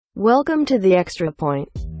Welcome to the Extra Point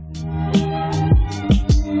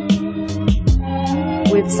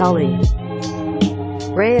with Sully,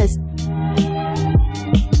 Reyes,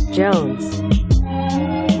 Jones,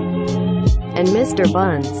 and Mr.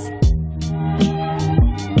 Buns.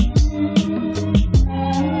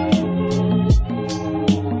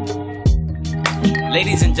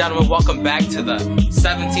 Ladies and gentlemen, welcome back to the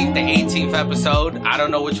 17th to 18th episode. I don't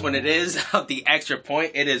know which one it is of the Extra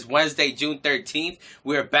Point. It is Wednesday, June 13th.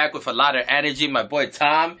 We're back with a lot of energy. My boy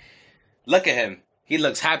Tom, look at him. He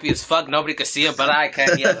looks happy as fuck. Nobody can see it, but I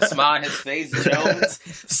can. He has a smile on his face. Jones,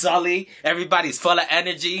 Sully, everybody's full of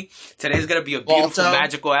energy. Today's going to be a beautiful,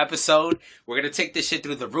 magical episode. We're going to take this shit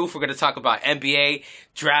through the roof. We're going to talk about NBA,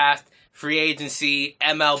 draft, free agency,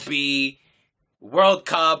 MLB, World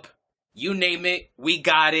Cup. You name it, we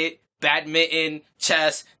got it. Badminton,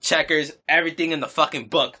 chess, checkers, everything in the fucking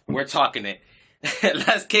book. We're talking it.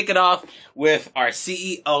 Let's kick it off with our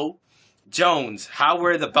CEO, Jones. How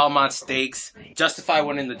were the Belmont Stakes? Justify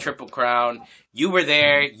winning the Triple Crown. You were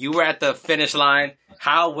there. You were at the finish line.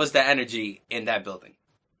 How was the energy in that building?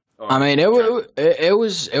 I mean, it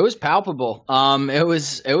was palpable. It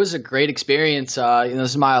was a great experience. This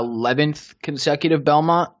is my 11th consecutive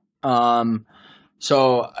Belmont.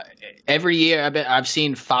 So every year I've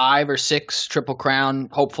seen 5 or 6 Triple Crown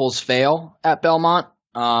hopefuls fail at Belmont,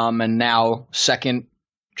 and now second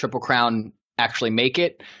Triple Crown actually make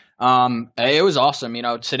it. It was awesome, we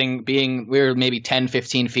were maybe 10,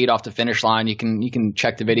 15 feet off the finish line. You can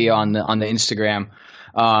check the video on the Instagram.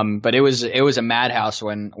 But it was a madhouse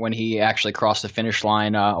when he actually crossed the finish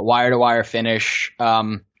line, wire to wire finish.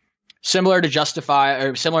 Similar to Justify,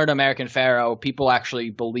 or similar to American Pharoah, people actually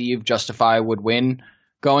believe Justify would win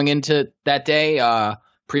going into that day.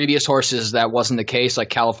 Previous horses, that wasn't the case, like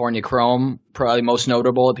California Chrome, probably most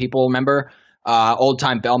notable that people remember.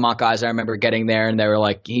 Old-time Belmont guys, I remember getting there, and they were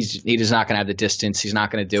like, he's not going to have the distance. He's not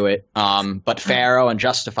going to do it. But Pharoah and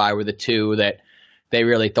Justify were the two that they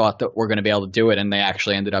really thought that we're going to be able to do it, and they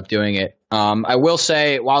actually ended up doing it. I will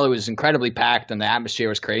say, while it was incredibly packed and the atmosphere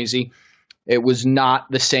was crazy, it was not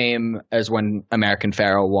the same as when American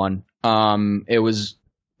Pharoah won.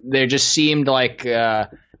 There just seemed like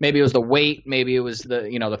maybe it was the weight, maybe it was the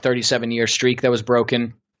 37-year streak that was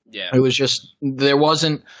broken. Yeah, it was just there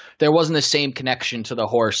wasn't the same connection to the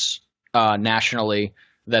horse nationally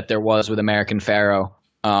that there was with American Pharoah.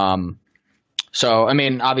 So I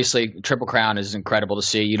mean, obviously, Triple Crown is incredible to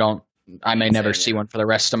see. I may never see one for the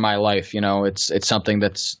rest of my life. It's something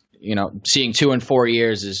that's. Seeing 2 in 4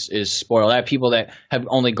 years is spoiled. I have people that have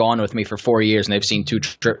only gone with me for 4 years and they've seen 2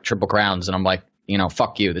 Triple Crowns, and I'm like,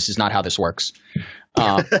 fuck you. This is not how this works.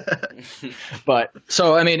 But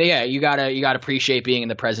so I mean, yeah, you gotta appreciate being in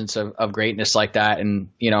the presence of greatness like that, and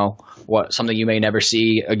something you may never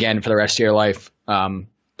see again for the rest of your life.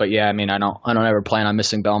 But yeah, I mean, I don't ever plan on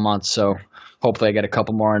missing Belmont, so hopefully I get a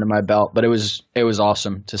couple more under my belt. But it was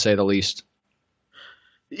awesome, to say the least.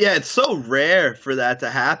 Yeah, it's so rare for that to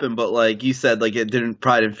happen, but like you said, like it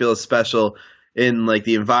probably didn't feel as special in like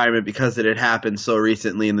the environment because it had happened so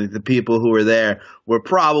recently, and the people who were there were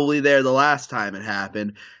probably there the last time it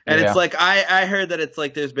happened. And It's like I heard that it's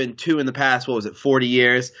like there's been 2 in the past, 40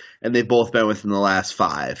 years, and they've both been within the last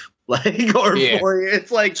 5, or 4 years.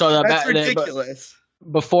 It's like that's ridiculous.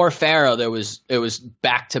 Before Pharoah, it was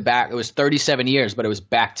back to back. It was 37 years, but it was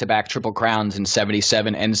back to back Triple Crowns in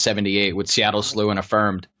 77 and 78 with Seattle Slew and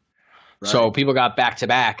Affirmed. Right. So people got back to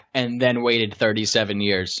back and then waited 37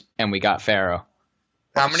 years, and we got Pharoah.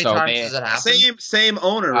 How many times does it happen? Same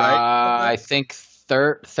owner, right? I think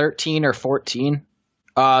 13 or 14.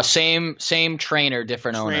 Same trainer,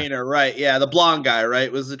 different owner. Trainer, right? Yeah, the blonde guy,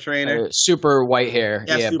 right? Was the trainer? Super white hair.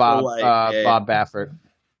 Yeah, Bob. White. Bob Baffert.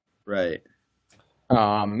 Right.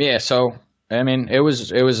 So I mean, it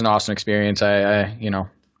was an awesome experience. I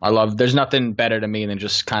love. There's nothing better to me than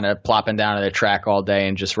just kind of plopping down to the track all day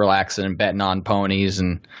and just relaxing and betting on ponies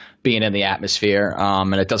and being in the atmosphere.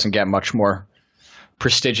 And it doesn't get much more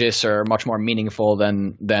prestigious or much more meaningful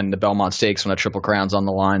than the Belmont Stakes when a Triple Crown's on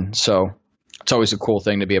the line. So it's always a cool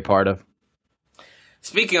thing to be a part of.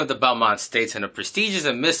 Speaking of the Belmont Stakes and a prestigious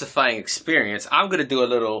and mystifying experience, I'm going to do a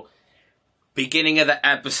little beginning of the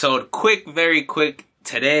episode, very quick.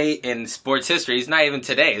 Today in sports history, it's not even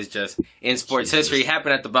today, it's just in sports history,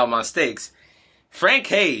 happened at the Belmont Stakes. Frank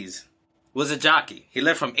Hayes was a jockey. He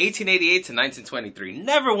lived from 1888 to 1923.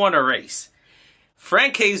 Never won a race.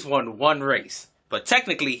 Frank Hayes won 1 race, but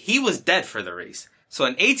technically he was dead for the race. So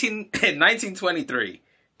in 1923,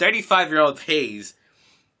 35-year-old Hayes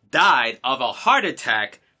died of a heart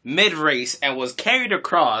attack mid-race and was carried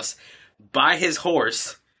across by his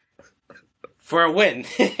horse for a win,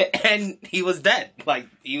 and he was dead. Like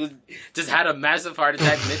he was just had a massive heart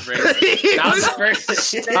attack mid-race. That was his first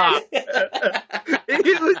stop.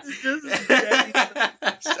 He was just dead.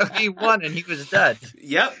 So he won and he was dead.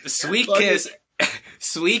 Yep, Sweet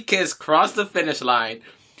Kiss crossed the finish line,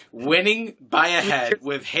 winning by a head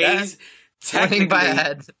with Hayes winning by a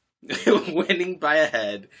head. winning by a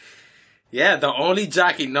head. Yeah, the only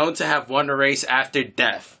jockey known to have won a race after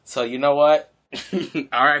death. So you know what?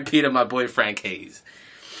 R.I.P. to my boy Frank Hayes.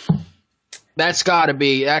 That's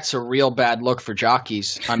a real bad look for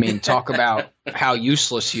jockeys. I mean, talk about how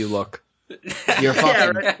useless you look. You're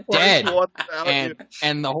fucking dead.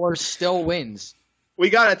 And the horse still wins. We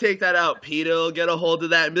gotta take that out. Peter will get a hold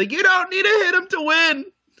of that and be like, you don't need to hit him to win.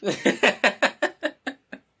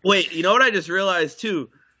 Wait, you know what I just realized too?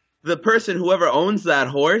 The person, whoever owns that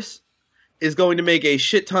horse, is going to make a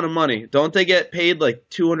shit ton of money. Don't they get paid like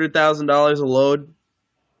 $200,000 a load?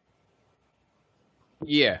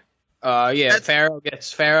 Yeah. Pharaoh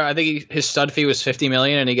gets I think his stud fee was $50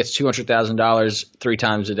 million, and he gets $200,000 3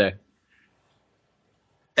 times a day.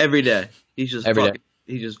 Every day. He's just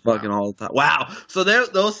fucking all the time. Wow. So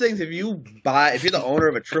those things, if you're the owner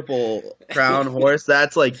of a Triple Crown horse,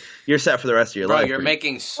 that's like you're set for the rest of your life. Bro, you're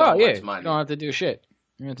making so much money. You don't have to do shit.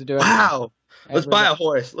 You have to do it. Wow. Let's buy a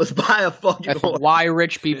horse. Let's buy a fucking horse. Why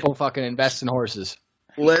rich people fucking invest in horses.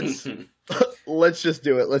 Let's just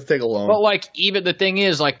do it. Let's take a loan. But like, even the thing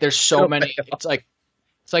is, like, there's so many. It's like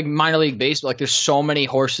minor league baseball. Like, there's so many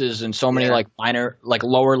horses and so many like minor, like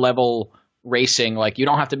lower level racing. Like, you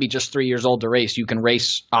don't have to be just 3 years old to race. You can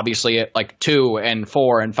race obviously at like 2 and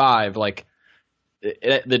 4 and 5. Like,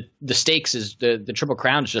 the stakes is the Triple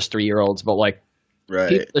Crown is just 3-year-olds, but like.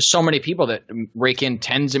 Right. There's so many people that rake in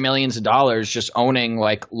tens of millions of dollars just owning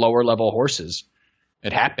like lower level horses.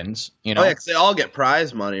 It happens, you know. Oh, yeah, 'cause they all get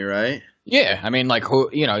prize money, right? Yeah, I mean, like,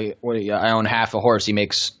 I own half a horse. He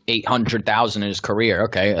makes $800,000 in his career.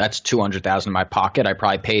 Okay, that's $200,000 in my pocket. I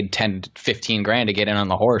probably paid $10-15 to get in on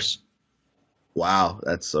the horse. Wow,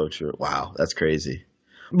 that's so true. Wow, that's crazy.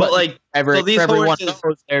 But like, so these horses,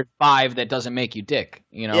 there's 5 that doesn't make you dick,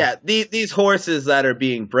 you know. Yeah, these horses that are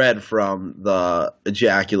being bred from the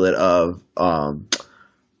ejaculate of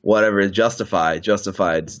whatever is justified's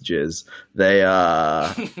jizz.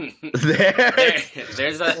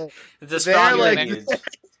 There's a strong like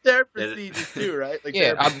their procedures too, right? Like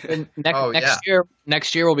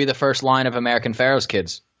next year will be the first line of American Pharaoh's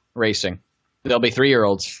kids racing. They'll be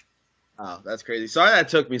 3-year-olds. Oh, that's crazy. Sorry that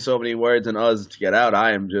took me so many words and us to get out.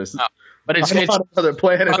 I am just. But it's another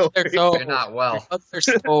planet. You're not well. It's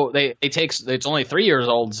only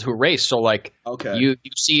 3-year-olds who race. So like, okay, you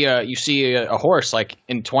see a horse like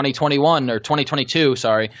in 2021 or 2022.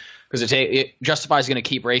 Sorry, because Justify is going to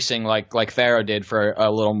keep racing like Pharaoh did for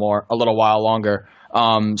a little while longer.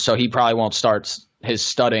 So he probably won't start his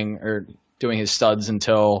studding or doing his studs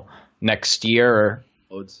until next year.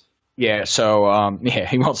 Yeah, so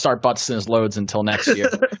he won't start busting his loads until next year.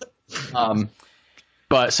 So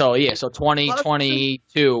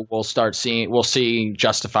 2022 we'll see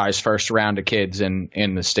Justify's first round of kids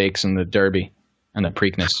in the stakes and the Derby and the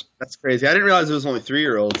Preakness. That's crazy. I didn't realize it was only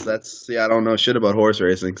 3-year-olds. I don't know shit about horse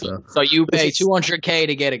racing. So you pay $200K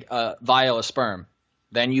to get a vial of sperm.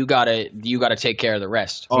 Then you gotta take care of the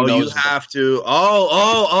rest. Oh, you have to.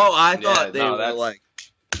 I thought they were like.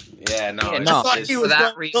 Yeah, no. For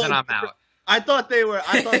that reason, I'm out. I thought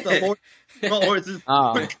the horses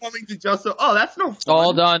were coming to Justify. Oh, that's no fun. It's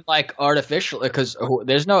all done like artificial because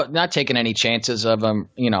there's not taking any chances of them,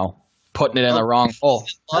 putting it in the wrong hole.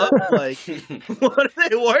 Like, what are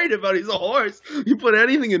they worried about? He's a horse. You put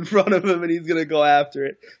anything in front of him and he's gonna go after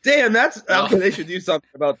it. Damn, okay, they should do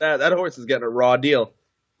something about that. That horse is getting a raw deal.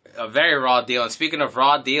 A very raw deal. And speaking of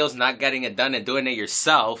raw deals, not getting it done and doing it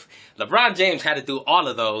yourself, LeBron James had to do all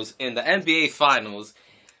of those in the NBA Finals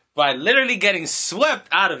by literally getting swept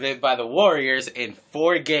out of it by the Warriors in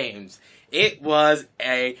 4 games. It was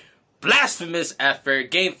a blasphemous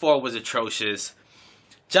effort. Game 4 was atrocious.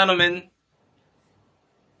 Gentlemen,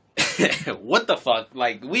 what the fuck?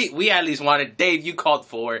 Like, we at least wanted, Dave, you called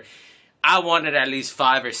 4. I wanted at least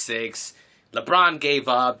 5 or 6. LeBron gave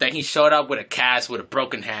up. Then he showed up with a cast with a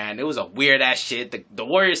broken hand. It was a weird ass shit. The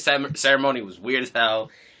Warriors ceremony was weird as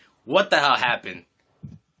hell. What the hell happened?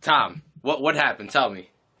 Tom, what happened? Tell me.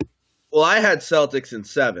 Well, I had Celtics in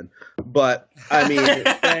 7, but I mean,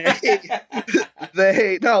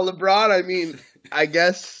 LeBron. I mean, I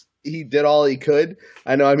guess he did all he could.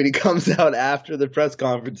 I know. I mean, he comes out after the press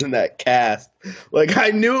conference in that cast. Like, I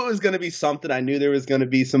knew it was going to be something. I knew there was going to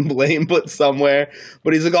be some blame put somewhere.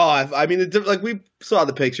 But he's like, we saw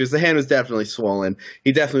the pictures. The hand was definitely swollen.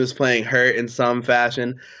 He definitely was playing hurt in some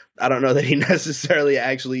fashion. I don't know that he necessarily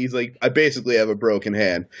he's like, I basically have a broken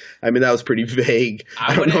hand. I mean, that was pretty vague.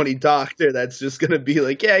 I don't know any doctor that's just going to be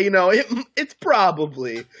like, yeah, it's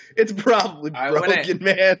probably broken,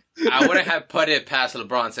 man. I wouldn't have put it past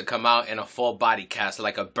LeBron to come out in a full body cast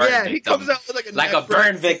like a burn victim. Yeah, he comes out with like a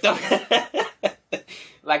burn victim.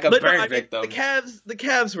 Like a burn victim. The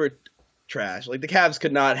Cavs were trash. Like, the Cavs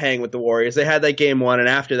could not hang with the Warriors. They had that game one, and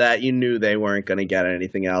after that, you knew they weren't going to get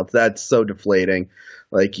anything else. That's so deflating.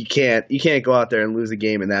 Like, you can't go out there and lose a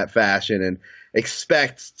game in that fashion and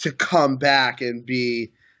expect to come back and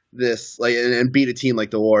be this, like, and beat a team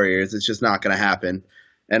like the Warriors. It's just not going to happen.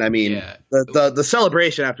 And I mean, the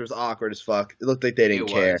celebration after was awkward as fuck. It looked like they didn't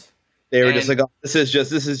care. They were just like, oh, this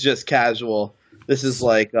is just casual. This is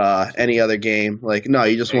like any other game. Like, no,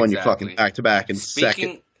 you just won your fucking back-to-back in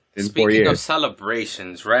second in 4 years. Speaking of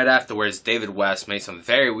celebrations, right afterwards, David West made some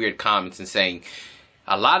very weird comments and saying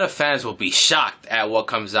a lot of fans will be shocked at what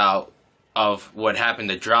comes out of what happened,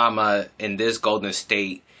 the drama in this Golden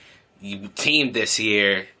State team this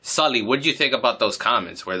year. Sully, what did you think about those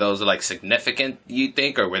comments? Were those like significant, you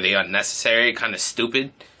think, or were they unnecessary, kind of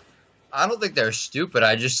stupid? I don't think they're stupid.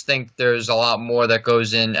 I just think there's a lot more that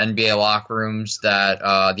goes in NBA locker rooms that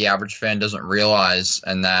the average fan doesn't realize,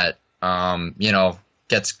 and that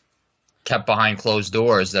gets kept behind closed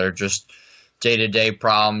doors, that are just day-to-day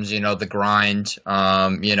problems, the grind.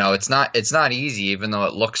 It's not easy, even though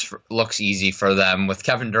it looks easy for them. With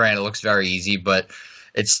Kevin Durant, it looks very easy, but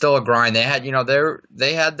it's still a grind. They had,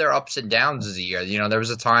 they had their ups and downs as a year. There was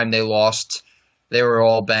a time they lost. They were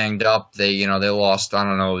all banged up. They lost, I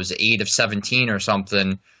don't know, it was 8 of 17 or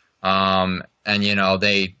something. And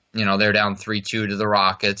they're down 3-2 to the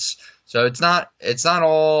Rockets. So it's not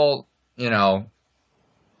all,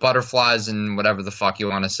 butterflies and whatever the fuck you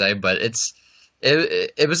want to say, but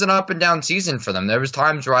it was an up and down season for them. There was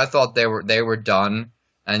times where I thought they were done,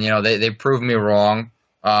 and they proved me wrong.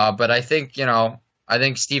 But I think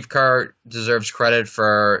Steve Kerr deserves credit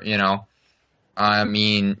for keeping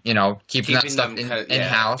that stuff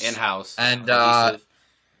in-house. And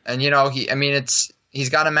he's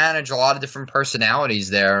got to manage a lot of different personalities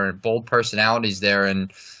there, bold personalities there,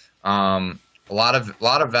 and a lot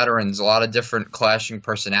of veterans, a lot of different clashing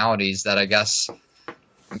personalities that I guess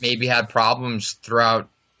maybe had problems throughout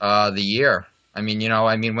the year. When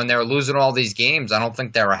they were losing all these games, I don't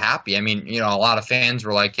think they were happy. A lot of fans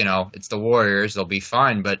were like, it's the Warriors, they'll be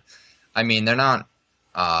fine, but they're not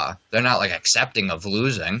like accepting of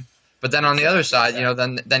losing. But then on the other side,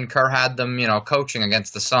 then Kerr had them, coaching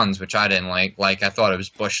against the Suns, which I didn't like. Like, I thought it was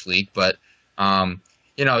Bush League, but so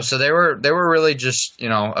they were really just,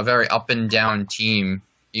 a very up and down team,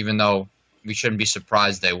 even though we shouldn't be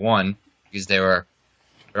surprised they won, because they're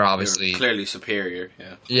obviously clearly superior.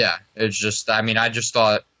 Yeah. It's just, I just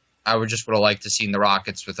thought I would have liked to seen the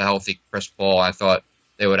Rockets with a healthy Chris Paul. I thought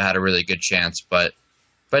they would have had a really good chance, but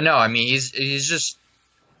no, he was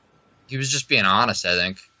just being honest, I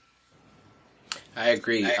think. I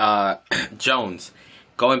agree. Jones,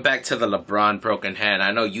 going back to the LeBron broken hand,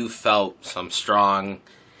 I know you felt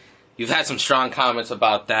you've had some strong comments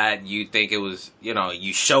about that. You think it was,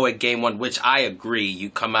 you show it game one, which I agree. You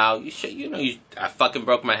come out, I fucking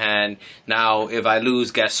broke my hand. Now, if I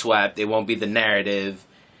lose, get swept. It won't be the narrative.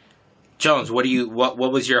 Jones, what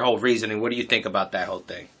was your whole reasoning? What do you think about that whole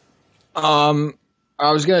thing?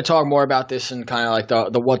 I was going to talk more about this in kind of like the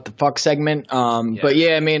what the fuck segment. But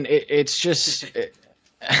yeah, it's just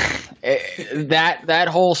that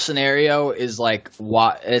whole scenario is like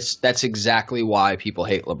that's exactly why people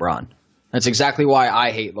hate LeBron. That's exactly why I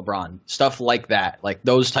hate LeBron. Stuff like that, like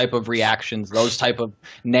those type of reactions, those type of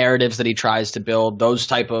narratives that he tries to build, those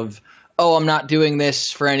type of, oh, I'm not doing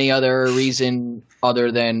this for any other reason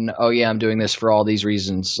other than, oh yeah, I'm doing this for all these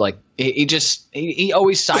reasons. Like he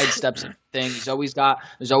always sidesteps things.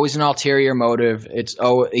 There's always an ulterior motive.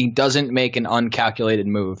 He doesn't make an uncalculated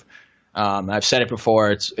move. I've said it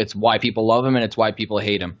before. It's why people love him and it's why people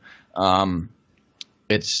hate him.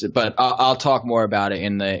 But I'll talk more about it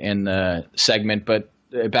in the segment. But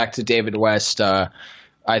back to David West, I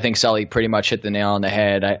think Sully pretty much hit the nail on the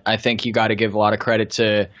head. I think you got to give a lot of credit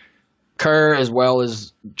to Kerr as well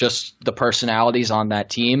as just the personalities on that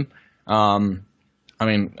team. I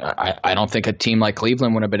don't think a team like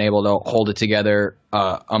Cleveland would have been able to hold it together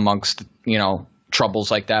amongst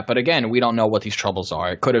troubles like that. But again, we don't know what these troubles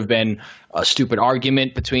are. It could have been a stupid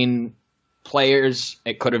argument between players.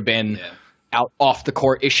 It could have been off the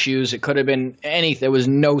court issues. It could have been anything. There was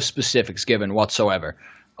no specifics given whatsoever.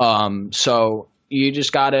 So you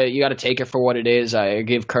just gotta take it for what it is. I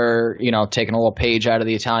give Kerr, taking a little page out of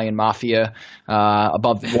the Italian mafia.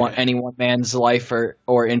 Above any one man's life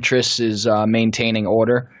or interests is maintaining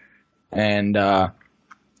order. and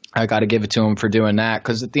I got to give it to him for doing that,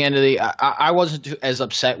 because at the end of I wasn't as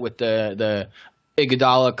upset with the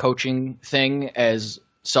Iguodala coaching thing as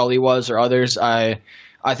Sully was or others. I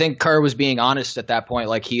think Kerr was being honest at that point.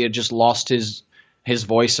 Like, he had just lost his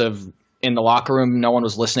voice in the locker room. No one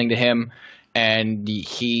was listening to him, and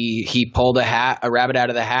he pulled a rabbit out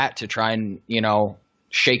of the hat to try and,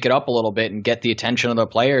 shake it up a little bit and get the attention of the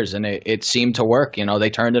players, and it seemed to work. They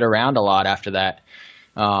turned it around a lot after that.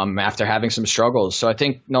 After having some struggles. So I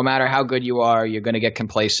think no matter how good you are, you're going to get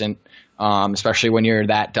complacent, especially when you're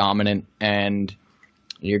that dominant, and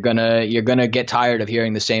you're gonna get tired of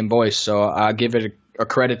hearing the same voice. So I give it a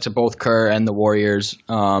credit to both Kerr and the Warriors.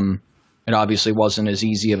 It obviously wasn't as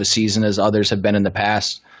easy of a season as others have been in the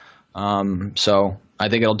past. So I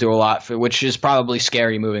think it'll do a lot which is probably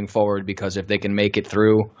scary moving forward, because if they can make it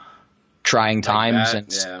through trying times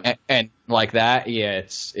and like that,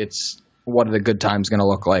 it's what are the good times going to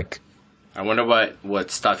look like? I wonder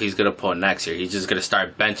what stuff he's going to pull next year. He's just going to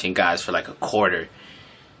start benching guys for like a quarter.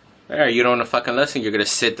 All right, you don't want to fucking listen. You're going to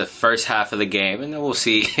sit the first half of the game, and then we'll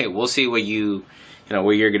see. We'll see what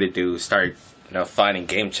what you're going to do. Start, finding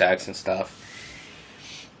game checks and stuff.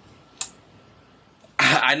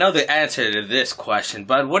 I know the answer to this question,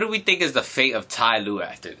 but what do we think is the fate of Ty Lue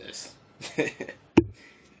after this?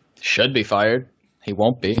 Should be fired. He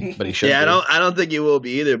won't be, but he should. Yeah, be. I don't think he will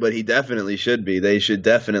be either, but he definitely should be. They should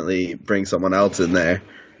definitely bring someone else in there.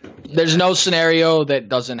 There's no scenario that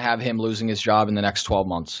doesn't have him losing his job in the next 12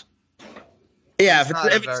 months. Yeah, He's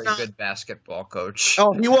not a very good basketball coach.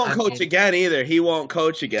 Oh, he won't coach again either. He won't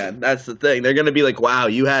coach again. That's the thing. They're going to be like, "Wow,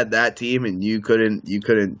 you had that team and you couldn't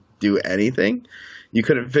do anything. You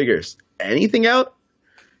couldn't figure anything out.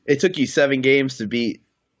 It took you 7 games to beat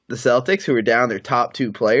the Celtics, who were down their top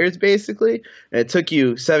 2 players, basically, and it took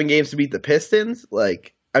you 7 games to beat the Pistons.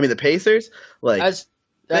 The Pacers. That's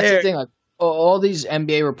the thing. Like, all these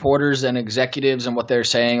NBA reporters and executives and what they're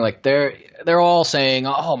saying, like they're all saying,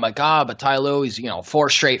 "Oh my God, but Ty Lue, he's 4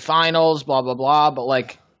 straight finals, blah blah blah." But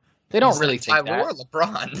like, they don't really think that. Or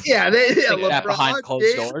LeBron. Yeah, LeBron that behind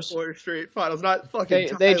closed doors. 4 straight finals, not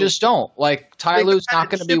fucking. They just don't. Like, Ty Lue's not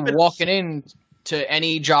going to be walking in to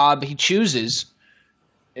any job he chooses.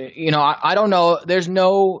 I don't know. There's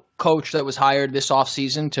no coach that was hired this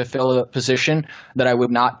offseason to fill a position that I would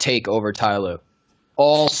not take over Ty Lue.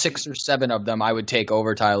 All 6 or 7 of them I would take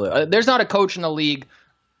over Ty Lue. There's not a coach in the league,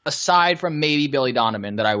 aside from maybe Billy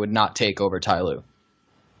Donovan, that I would not take over Ty Lue.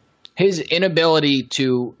 His inability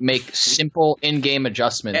to make simple in-game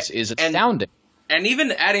adjustments is astounding. And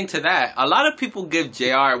even adding to that, a lot of people give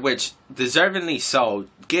JR, which deservingly so,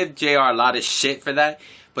 give JR a lot of shit for that.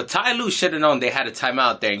 But Ty Lue should have known they had a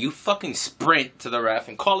timeout there. You fucking sprint to the ref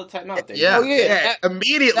and call a timeout there. Yeah,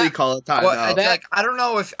 immediately call a timeout. I don't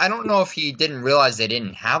know if he didn't realize they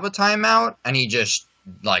didn't have a timeout and he just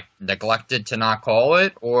neglected to not call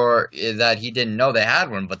it, or that he didn't know they had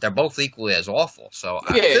one. But they're both equally as awful. So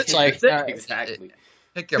it's like exactly.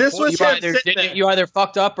 You either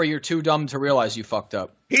fucked up or you're too dumb to realize you fucked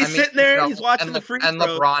up. He's sitting there, he's watching the free throw. And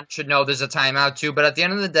LeBron should know there's a timeout too, but at the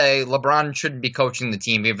end of the day, LeBron shouldn't be coaching the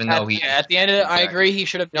team, even though he... At the end of it, I agree he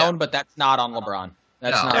should have known, but that's not on LeBron.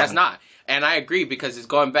 That's not. And I agree, because it's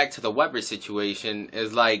going back to the Weber situation,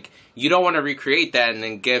 is like, you don't want to recreate that and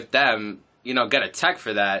then give them, get a tech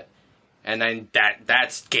for that, and then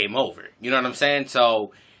that's game over. You know what I'm saying?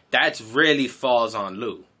 So that really falls on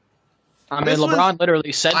Lue. I mean, LeBron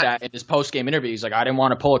literally said that in his post-game interview. He's like, I didn't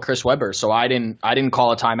want to pull a Chris Webber, so I didn't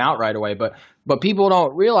call a timeout right away. But people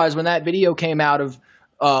don't realize when that video came out of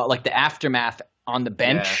the aftermath on the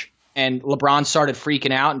bench, and LeBron started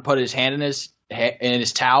freaking out and put his hand in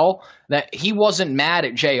his towel, that he wasn't mad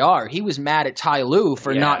at JR. He was mad at Ty Lue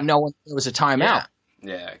for not knowing there was a timeout.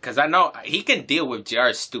 Yeah, because I know he can deal with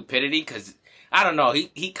JR's stupidity, because, I don't know,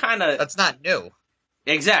 he kind of... That's not new.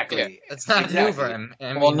 Exactly. Yeah, it's not new for him.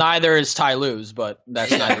 Well, neither is Ty Lue's, but that's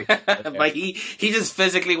not. But he just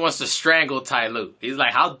physically wants to strangle Ty Lue. He's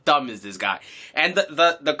like, how dumb is this guy? And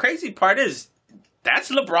the crazy part is, that's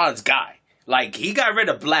LeBron's guy. Like, he got rid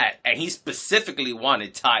of Blatt, and he specifically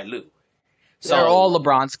wanted Ty Lue. So they're all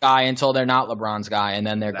LeBron's guy until they're not LeBron's guy, and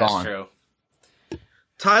then they're gone. That's true.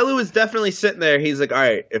 Ty Lue is definitely sitting there. He's like, all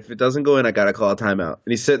right, if it doesn't go in, I got to call a timeout.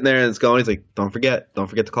 And he's sitting there and it's going. He's like, don't forget to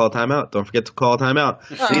call a timeout. Don't forget to call a timeout.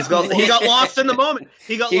 And he got lost in the moment.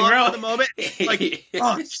 He got lost in the moment. Like,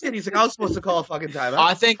 oh, shit. He's like, I was supposed to call a fucking timeout.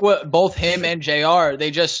 I think both him and JR,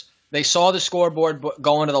 they saw the scoreboard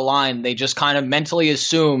going to the line. They just kind of mentally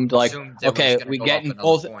assumed, like, okay, we getting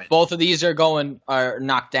both of these are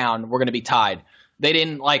knocked down. We're going to be tied. They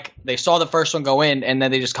didn't they saw the first one go in, and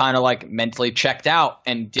then they just kind of mentally checked out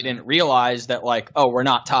and didn't realize that, oh, we're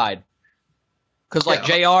not tied. Because like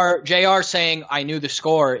Jr. saying I knew the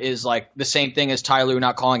score is like the same thing as Ty Lue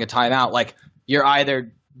not calling a timeout. Like you're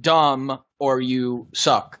either dumb or you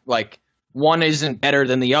suck. Like one isn't better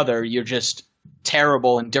than the other. You're just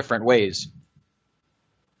terrible in different ways.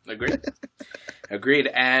 Agreed. Agreed.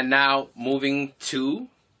 And now moving to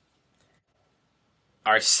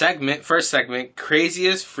our first segment,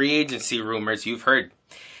 craziest free agency rumors you've heard.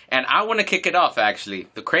 And I want to kick it off, actually.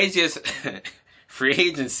 The craziest free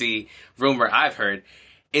agency rumor I've heard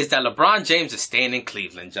is that LeBron James is staying in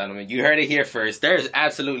Cleveland, gentlemen. You heard it here first. There's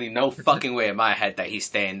absolutely no fucking way in my head that he's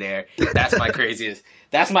staying there. That's my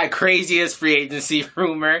craziest free agency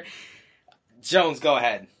rumor. Jones, go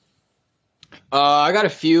ahead. I got a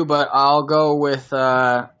few, but I'll go with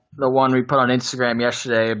the one we put on Instagram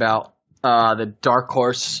yesterday about the dark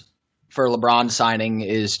horse for LeBron signing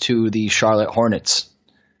is to the Charlotte Hornets.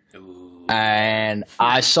 Ooh. And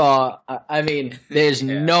I mean, there's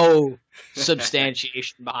no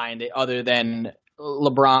substantiation behind it other than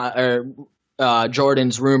LeBron or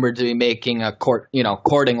Jordan's rumored to be making courting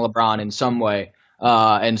LeBron in some way.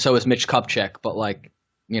 And so is Mitch Kupchak, but like,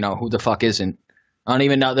 who the fuck isn't? I don't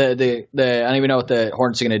even know I don't even know what the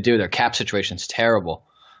Hornets are going to do. Their cap situation's terrible.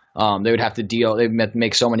 They would have to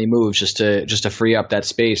make so many moves just to free up that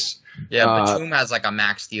space. Yeah, Batum has like a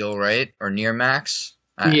max deal, right? Or near max?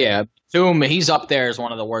 Yeah, Batum, he's up there as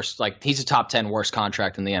one of the worst. Like he's a top 10 worst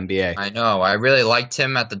contract in the NBA. I know. I really liked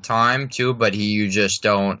him at the time too, but you just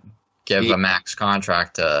don't give a max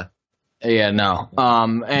contract to. Yeah, no.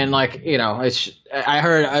 And like I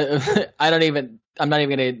heard. I'm not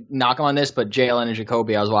even going to knock him on this, but Jalen and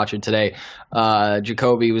Jacoby, I was watching today.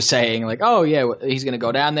 Jacoby was saying like, "Oh yeah, he's going to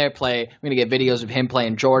go down there play. We're going to get videos of him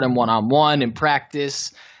playing Jordan 1-on-1 in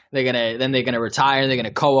practice. They're gonna retire. They're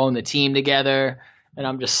gonna co-own the team together." And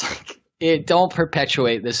I'm just like, don't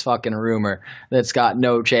perpetuate this fucking rumor that's got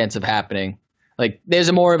no chance of happening. Like,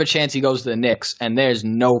 there's more of a chance he goes to the Knicks, and there's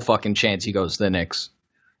no fucking chance he goes to the Knicks.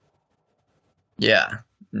 Yeah,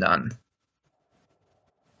 none.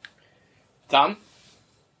 Tom?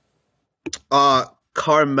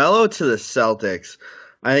 Carmelo to the Celtics.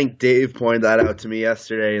 I think Dave pointed that out to me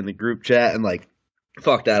yesterday in the group chat, and like,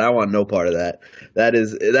 fuck that. I want no part of that.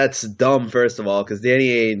 That's dumb, first of all, because Danny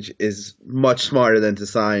Ainge is much smarter than to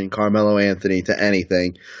sign Carmelo Anthony to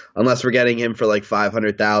anything, unless we're getting him for like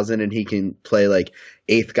 $500,000 and he can play like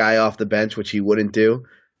eighth guy off the bench, which he wouldn't do.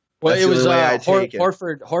 Well, it was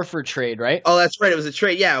Horford trade, right? Oh, that's right. It was a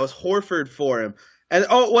trade. Yeah, it was Horford for him. And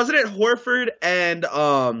wasn't it Horford and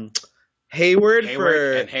Hayward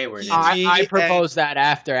and Hayward. I proposed that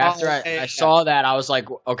after I saw that. I was like,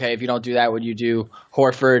 okay, if you don't do that, would you do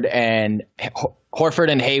Horford and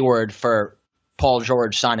Hayward for Paul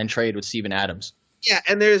George sign and trade with Steven Adams? Yeah,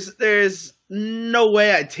 and there's no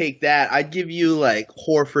way I'd take that. I'd give you like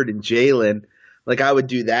Horford and Jalen. Like I would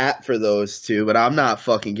do that for those two, but I'm not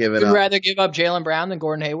fucking giving up. Would you rather give up Jaylen Brown than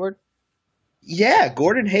Gordon Hayward? Yeah,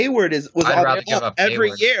 Gordon Hayward was up every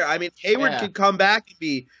Hayward. year. I mean, Hayward could come back and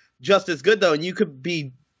be just as good though, and you could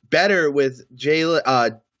be better with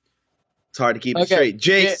Jalen. It's hard to keep it straight.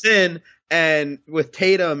 Jason and with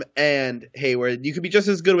Tatum and Hayward, you could be just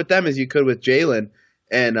as good with them as you could with Jalen.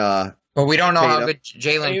 And but we don't know how good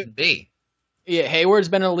Jalen can be. Yeah, Hayward's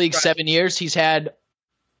been in the league 7 years. He's had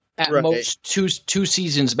at most two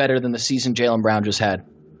seasons better than the season Jaylen Brown just had.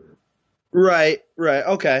 Right.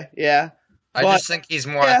 Okay, yeah. I just think he's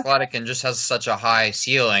more athletic and just has such a high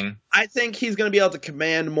ceiling. I think he's going to be able to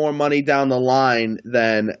command more money down the line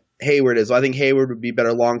than Hayward is. I think Hayward would be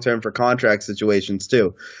better long-term for contract situations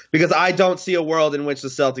too. Because I don't see a world in which the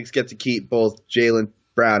Celtics get to keep both Jaylen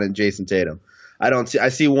Brown and Jason Tatum. I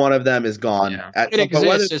see one of them is gone. Yeah.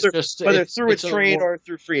 Whether it's through a trade or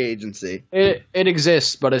through free agency. It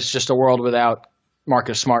exists, but it's just a world without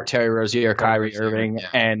Marcus Smart, Terry Rozier, Kyrie Irving,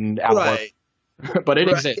 and Al Right. But it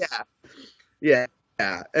exists. Yeah.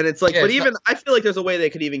 And it's like, but even I feel like there's a way they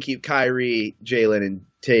could even keep Kyrie, Jalen, and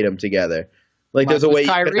Tatum together. Like there's a way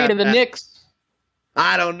Kyrie to the Knicks.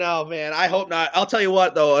 I don't know, man. I hope not. I'll tell you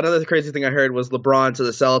what, though. Another crazy thing I heard was LeBron to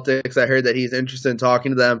the Celtics. I heard that he's interested in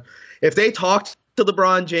talking to them. If they talk to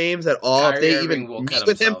LeBron James at all, Kyrie if they Irving even will meet cut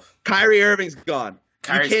with him, himself. Kyrie Irving's gone.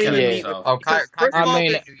 Kyrie's you can't killing even meet himself. with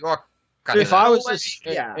him. New York. If I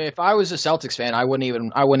was a Celtics fan, I wouldn't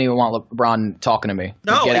even want LeBron talking to me.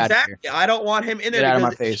 No, Get exactly. I don't want him in there. Get out of my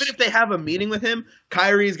Because face. even if they have a meeting with him,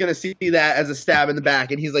 Kyrie's going to see that as a stab in the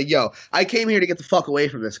back. And he's like, yo, I came here to get the fuck away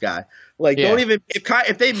from this guy. Like, don't even –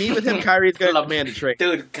 if they meet with him, Kyrie's going to demand a trade.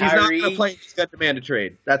 Dude, He's not going to play. He's going to demand a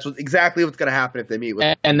trade. That's exactly what's going to happen if they meet with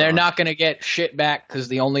him. And they're not going to get shit back because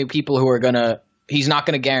the only people who are going to – he's not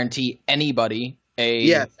going to guarantee anybody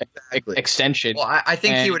a extension. Well, I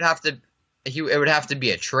think he would have to it would have to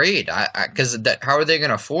be a trade. Because how are they going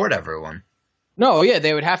to afford everyone? No, yeah,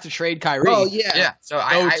 they would have to trade Kyrie. Oh yeah. Yeah, so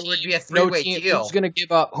it would be a No three-way team. deal.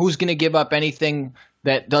 Who's gonna give up anything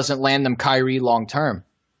that doesn't land them Kyrie long term?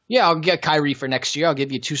 Yeah, I'll get Kyrie for next year. I'll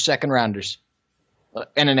give you 2 second rounders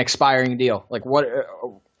and an expiring deal. Like what?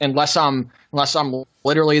 Unless I'm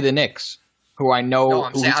literally the Knicks, who I know. No,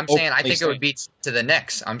 I'm saying I think it would be to the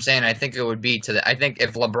Knicks. I'm saying I think it would be to the. I think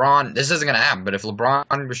if LeBron, this isn't going to happen, but if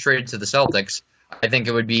LeBron was traded to the Celtics, I think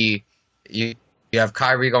it would be you have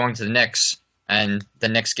Kyrie going to the Knicks and the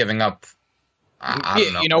Knicks giving up. I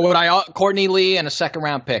don't know. You know what? Courtney Lee and a second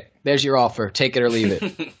round pick. There's your offer. Take it or leave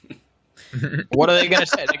it. What are they going to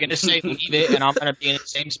say? They're going to say leave it, and I'm going to be in the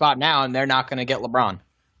same spot now, and they're not going to get LeBron.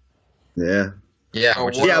 Yeah. Yeah,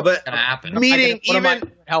 which is but going to happen. meaning What am I even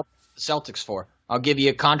gonna help the Celtics for? I'll give you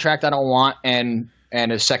a contract I don't want and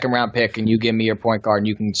a second round pick, and you give me your point guard, and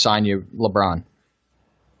you can sign your LeBron.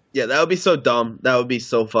 yeah, that would be so dumb. That would be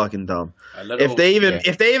so fucking dumb. If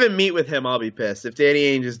they even meet with him, I'll be pissed. If Danny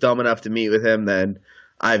Ainge is dumb enough to meet with him, then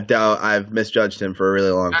I've misjudged him for a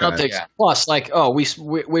really long time. I don't think. So. Plus, like,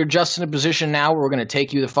 we're just in a position now where we're going to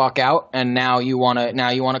take you the fuck out, and now you want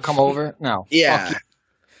to come over? No. Yeah. Fuck you.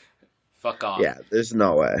 Fuck off. Yeah, there's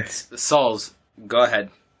no way. Souls, go ahead.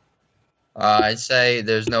 I'd say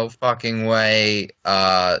there's no fucking way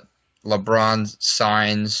LeBron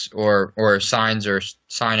signs or sign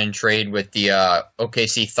and trade with the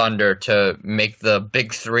OKC Thunder to make the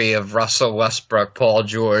big three of Russell Westbrook, Paul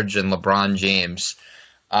George, and LeBron James.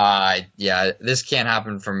 Yeah, this can't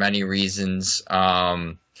happen for many reasons.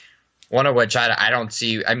 One of which I don't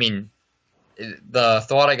see. I mean, the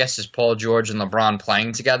thought, I guess, is Paul George and LeBron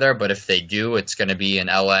playing together, but if they do, it's going to be in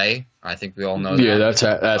LA. I think we all know that. Yeah,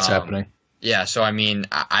 that's happening. Yeah, so I mean,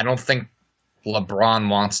 I don't think LeBron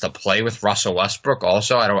wants to play with Russell Westbrook.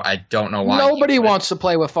 Also, I don't know why. Nobody wants to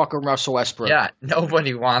play with fucking Russell Westbrook. Yeah,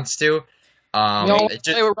 nobody wants to. You want to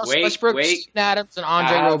play with Russell Westbrook, wait. Steven Adams, and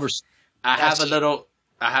Andre Roberson. I have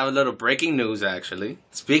a little breaking news, actually.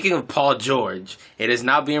 Speaking of Paul George, it is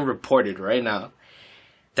now being reported right now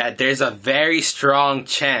that there's a very strong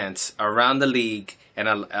chance around the league and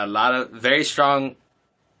a lot of very strong,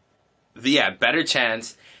 better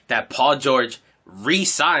chance that Paul George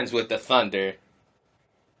re-signs with the Thunder.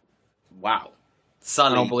 Wow.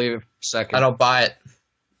 Sully. I don't believe it for a second. I don't buy it.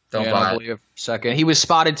 Don't I buy don't it. believe it for a second. He was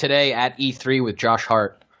spotted today at E3 with Josh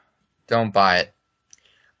Hart. Don't buy it.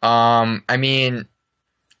 I mean,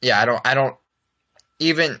 yeah, I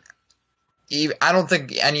don't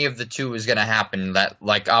think any of the two is going to happen. That,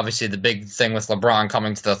 like, obviously the big thing with LeBron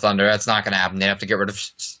coming to the Thunder, that's not going to happen. They have to get rid of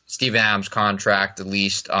Steven Adams' contract at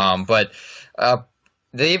least. But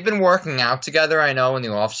they've been working out together, I know, in the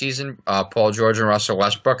offseason, Paul George and Russell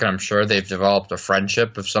Westbrook, and I'm sure they've developed a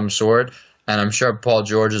friendship of some sort. And I'm sure Paul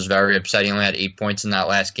George is very upset. He only had 8 points in that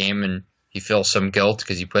last game, and he feels some guilt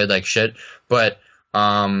because he played like shit. But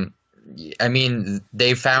I mean,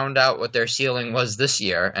 they found out what their ceiling was this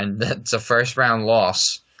year, and that's a first-round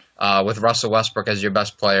loss with Russell Westbrook as your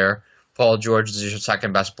best player, Paul George is your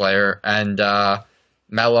second best player, and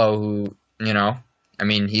Melo, who, you know, I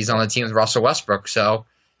mean, he's on the team with Russell Westbrook, so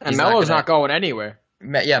And Melo's not going anywhere.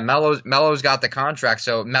 Yeah, Melo's got the contract,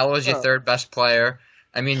 so Melo's your third best player.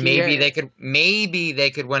 I mean, maybe they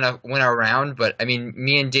could win a round, but I mean,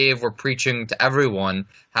 me and Dave were preaching to everyone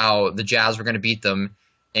how the Jazz were going to beat them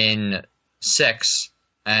in 6,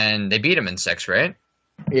 and they beat them in 6, right?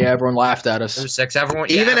 Yeah, everyone laughed at It us. was 6. Everyone,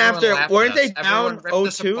 Even after, laughed weren't at they us. down Everyone ripped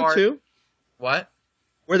us 0-2 apart. too? What?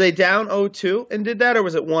 Were they down 0-2 and did that, or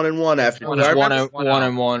was it 1-1 after? One I and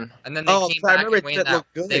remember- one. And then they came I back remember and won it that.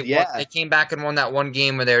 looked good, They came back and won that one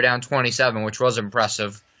game where they were down 27, which was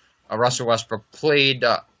impressive. Russell Westbrook played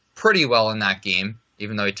pretty well in that game,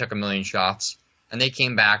 even though he took a million shots. And they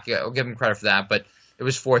came back. Yeah, I'll give him credit for that. But it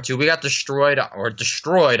was 4-2. We got destroyed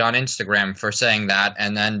on Instagram for saying that.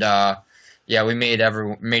 And then, we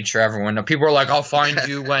made sure everyone. People were like, "I'll find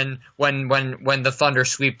you when the Thunder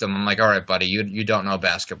sweep them." I'm like, "All right, buddy, you don't know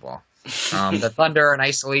basketball." The Thunder are an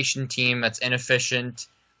isolation team that's inefficient.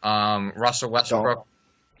 Russell Westbrook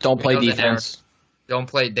Don't play know the defense.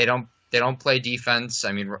 They don't play defense.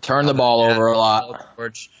 I mean, Turn the ball over a lot.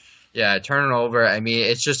 Yeah, turn it over. I mean,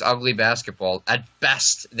 it's just ugly basketball. At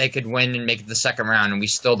best, they could win and make it the second round, and we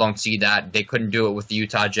still don't see that. They couldn't do it with the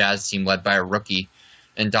Utah Jazz team led by a rookie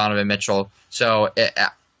in Donovan Mitchell. So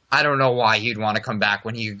I don't know why he'd want to come back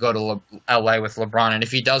when he could go to L.A. with LeBron. And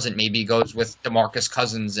if he doesn't, maybe he goes with DeMarcus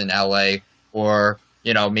Cousins in L.A. or,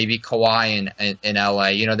 you know, maybe Kawhi in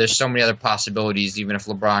L.A. You know, there's so many other possibilities, even if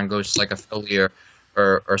LeBron goes to like a Philly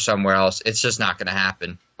or somewhere else. It's just not going to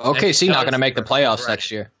happen. OKC not going to make the playoffs Right.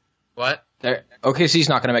 next year. What? OKC's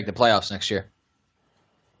not going to make the playoffs next year.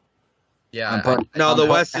 Yeah, No, the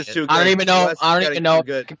West is too good. I don't even know. The West is I don't getting even know. too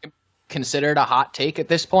good. If it's considered a hot take at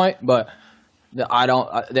this point, but I don't.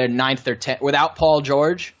 They're 9th or 10th without Paul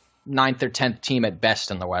George. 9th or 10th team at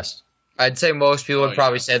best in the West. I'd say most people would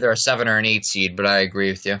probably say they're a 7 or an 8 seed, but I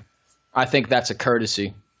agree with you. I think that's a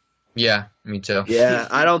courtesy. Yeah, me too. Yeah,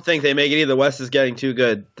 I don't think they make it either. The West is getting too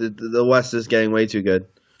good. The West is getting way too good.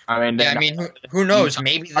 I mean, Yeah, I mean, who knows?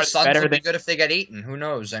 Maybe the Are Suns better would be than- good if they get eaten. Who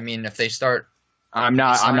knows? I mean, if they start. I'm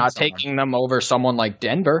not someone. taking them over someone like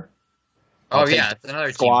Denver. Oh I'll take yeah, it's another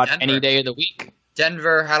team. Squad Denver. any day of the week.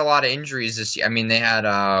 Denver had a lot of injuries this year. I mean, they had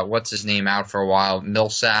what's his name out for a while,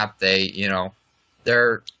 Millsap. They're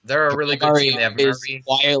a really good Murray team. They have is Murray,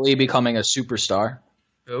 quietly becoming a superstar.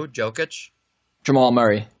 who, Jokic, Jamal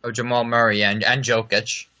Murray. Jamal Murray, and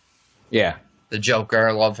Jokic, Yeah. the Joker.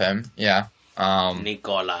 I love him. Yeah.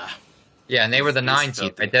 Nikola. Yeah, and they were the He's 9 team.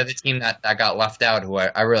 filthy. Right? They're the team that got left out. Who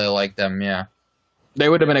I really like them. Yeah. They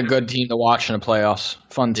would have been a good team to watch in the playoffs.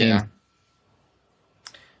 Fun team. Yeah.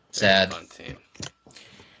 Sad. Fun team.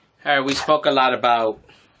 All right, we spoke a lot about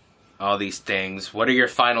all these things. What are your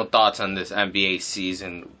final thoughts on this NBA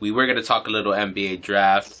season? We were going to talk a little NBA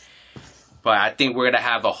draft, but I think we're going to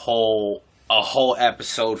have a whole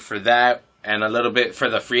episode for that, and a little bit for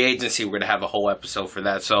the free agency. We're going to have a whole episode for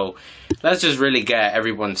that. So let's just really get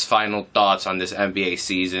everyone's final thoughts on this NBA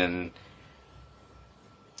season.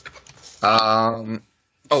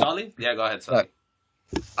 Sully? Yeah, go ahead, Sully.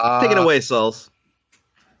 Take it away, Souls.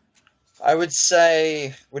 I would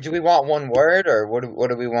say, do we want one word or what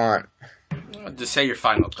do we want? Just say your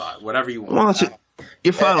final thought, whatever you want. Why don't you-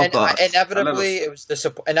 Your final thoughts. Inevitably, it was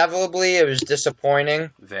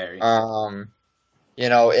disappointing. Very. And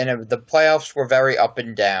the playoffs were very up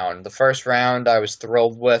and down. The first round, I was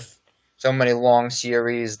thrilled with. So many long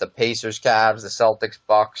series: the Pacers, Cavs, the Celtics,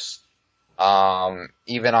 Bucks.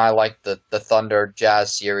 Even I liked the Thunder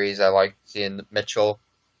Jazz series. I liked seeing Mitchell.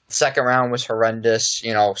 The second round was horrendous.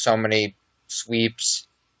 So many sweeps.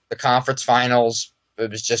 The conference finals,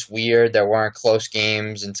 it was just weird. There weren't close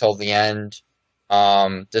games until the end.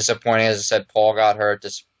 Disappointing, as I said, Paul got hurt.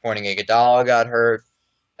 Disappointing, Iguodala got hurt.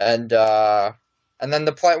 And then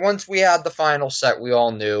once we had the final set, we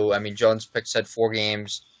all knew. I mean, Jones pick said 4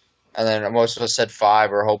 games, and then most of us said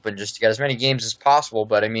 5. We're hoping just to get as many games as possible.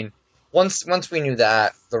 But I mean, once we knew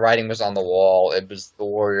that, the writing was on the wall. It was the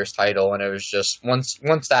Warriors' title, and it was just once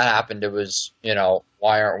that happened, it was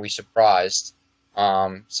why aren't we surprised?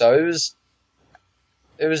 So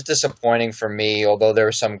it was disappointing for me. Although there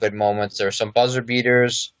were some good moments, there were some buzzer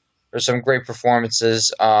beaters. There's some great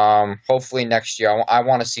performances. Hopefully next year, I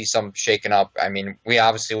want to see some shaken up. I mean, we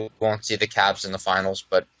obviously won't see the Cavs in the finals,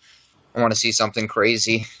 but I want to see something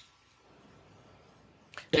crazy.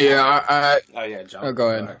 Yeah. Oh yeah, John. Oh, go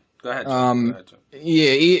ahead. Go ahead. John. Go ahead, John.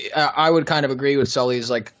 Yeah, I would kind of agree with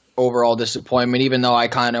Sully's overall disappointment, even though I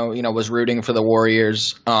kind of was rooting for the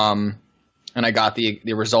Warriors, and I got the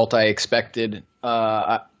result I expected.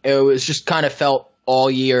 It was just kind of felt all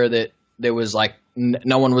year that there was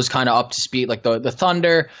no one was kind of up to speed. Like the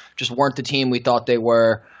Thunder just weren't the team we thought they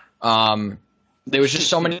were. There was just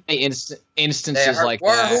so many instances like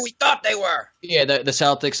were that. who we thought they were. Yeah, the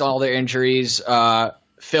Celtics, all their injuries.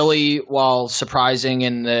 Philly, while surprising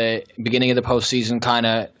in the beginning of the postseason, kind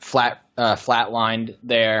of flatlined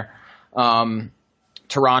there.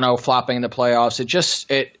 Toronto flopping in the playoffs.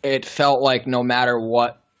 It felt like no matter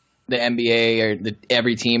what the NBA or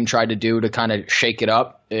every team tried to do to kind of shake it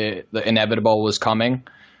up, the inevitable was coming.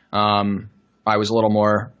 I was a little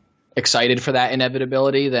more excited for that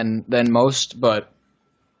inevitability than most, but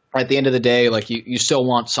at the end of the day, you still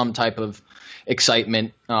want some type of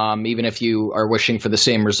excitement, even if you are wishing for the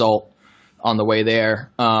same result on the way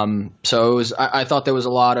there. So I thought there was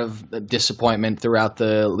a lot of disappointment throughout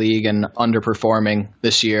the league and underperforming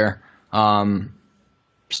this year.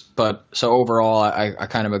 But so overall, I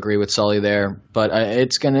kind of agree with Sully there. But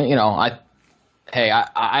it's gonna,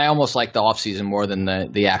 I almost like the offseason more than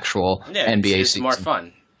the actual NBA it's season. more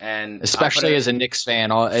fun, and especially as a Knicks fan.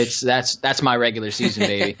 That's my regular season,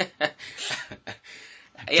 baby.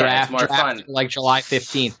 Yeah, it's more fun. Like July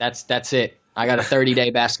 15th. That's it. I got a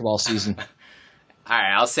 30-day basketball season. All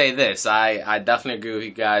right, I'll say this. I definitely agree with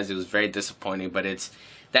you guys. It was very disappointing, but it's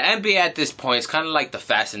the NBA at this point is kind of like the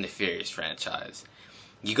Fast and the Furious franchise.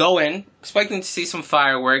 You go in expecting to see some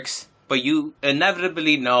fireworks, but you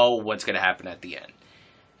inevitably know what's going to happen at the end.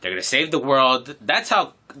 They're going to save the world. That's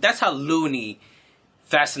how loony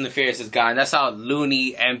Fast and the Furious has gotten. That's how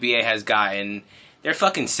loony NBA has gotten. They're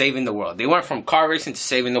fucking saving the world. They went from car racing to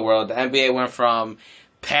saving the world. The NBA went from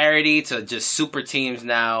parody to just super teams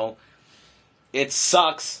now. It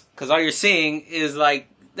sucks Because all you're seeing is like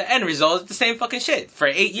the end result is the same fucking shit for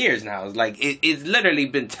 8 years now. It's like it's literally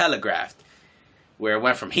been telegraphed. Where it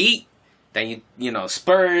went from Heat, then you know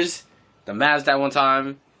Spurs, the Mavs that one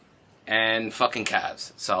time, and fucking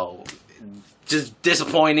Cavs. So just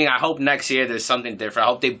disappointing. I hope next year there's something different.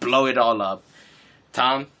 I hope they blow it all up.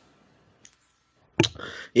 Tom?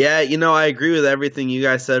 Yeah, I agree with everything you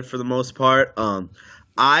guys said for the most part.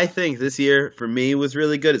 I think this year for me was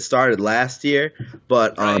really good. It started last year,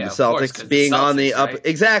 but the Celtics being on the up, right?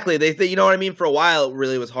 Exactly. They you know what I mean. For a while, it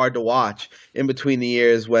really was hard to watch in between the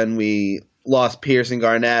years when we lost Pierce and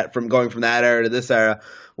Garnett. From going from that era to this era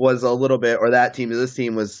was a little bit, or that team to this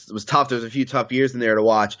team was tough. There was a few tough years in there to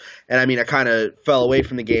watch, and I mean, I kind of fell away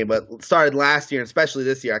from the game, but it started last year, and especially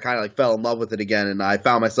this year, I kind of like fell in love with it again, and I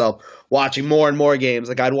found myself watching more and more games.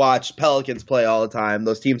 Like I'd watch Pelicans play all the time.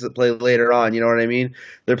 Those teams that play later on, you know what I mean?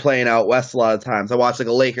 They're playing out west a lot of times. I watch like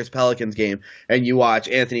a Lakers Pelicans game, and you watch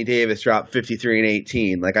Anthony Davis drop 53 and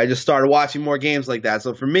 18. Like I just started watching more games like that.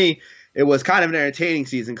 So for me, it was kind of an entertaining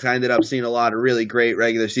season because I ended up seeing a lot of really great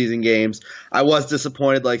regular season games. I was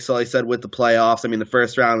disappointed, like Sully said, with the playoffs. I mean, the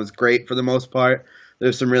first round was great for the most part.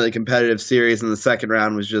 There's some really competitive series, and the second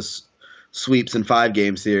round was just sweeps in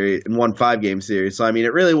 5-game series, in one 5-game series. So I mean,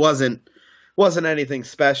 it really wasn't anything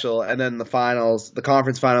special. And then the finals, the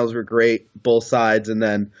conference finals were great, both sides, and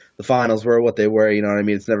then the finals were what they were. You know what I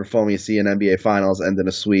mean? It's never fun when you see an NBA finals end in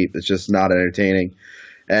a sweep. It's just not entertaining,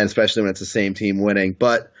 and especially when it's the same team winning.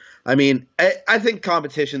 But I mean, I think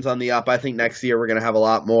competition's on the up. I think next year we're going to have a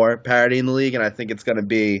lot more parity in the league, and I think it's going to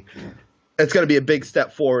be a big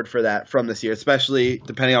step forward for that from this year, especially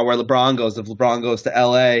depending on where LeBron goes. If LeBron goes to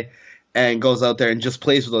LA and goes out there and just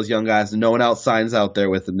plays with those young guys and no one else signs out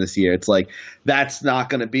there with him this year, it's like that's not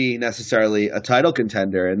going to be necessarily a title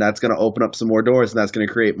contender, and that's going to open up some more doors, and that's going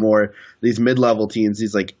to create more these mid-level teams,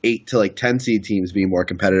 these like 8 to like 10 seed teams being more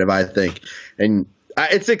competitive, I think. And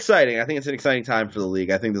it's exciting. I think it's an exciting time for the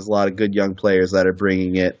league. I think there's a lot of good young players that are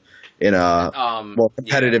bringing it in a more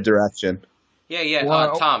competitive direction.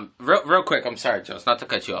 Yeah. Tom, real quick. I'm sorry, Jones, not to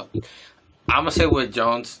cut you off. I'm gonna say what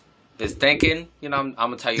Jones is thinking. I'm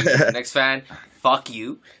gonna tell you, the Knicks fan, fuck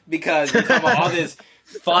you, because you're talking about all this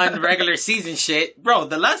fun regular season shit, bro.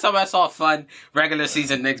 The last time I saw fun regular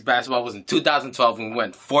season Knicks basketball was in 2012 when we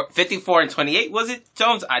went 54 and 28. Was it,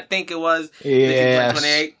 Jones? I think it was. Yeah.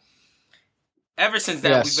 28. Ever since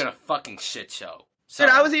then, we've been a fucking shit show. So,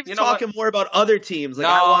 dude, I was even talking more about other teams. Like,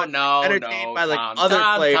 entertained by like other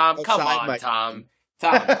players. Tom, come on, Tom.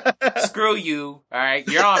 Screw you. All right,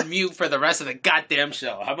 you're on mute for the rest of the goddamn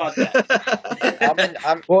show. How about that?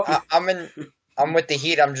 I'm with the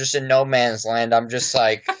Heat. I'm just in no man's land. I'm just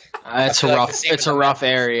like it's a rough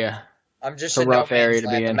area. I'm just in a rough area to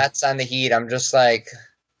be in. The Mets on the Heat. I'm just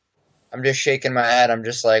shaking my head. I'm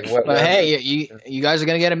just like, what? But hey, you guys are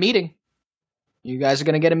gonna get a meeting.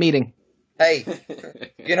 Hey,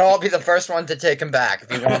 I'll be the first one to take him back if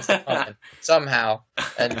he wants to come in somehow.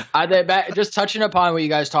 And just touching upon what you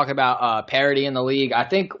guys talk about, parity in the league, I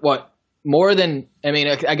think I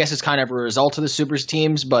guess it's kind of a result of the super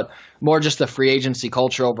teams, but more just the free agency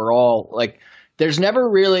culture overall. Like, there's never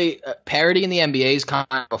really parity in the NBA is kind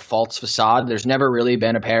of a false facade. There's never really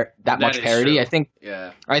been that much parity. True.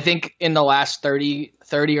 I think in the last 30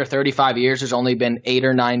 or 35 years, there's only been 8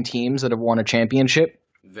 or 9 teams that have won a championship.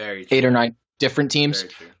 Very true. 8 or 9 different teams.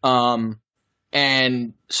 Very true.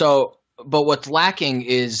 And so, but what's lacking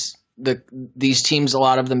is these teams. A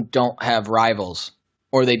lot of them don't have rivals,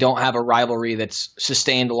 or they don't have a rivalry that's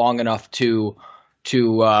sustained long enough to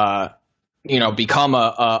become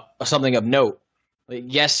a something of note.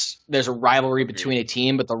 Yes, there's a rivalry between a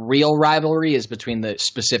team, but the real rivalry is between the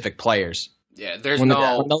specific players. Yeah, there's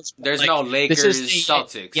no Lakers,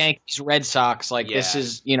 Celtics, Yankees, Red Sox. This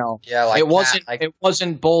is it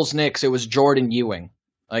wasn't Bulls, Knicks. It was Jordan Ewing.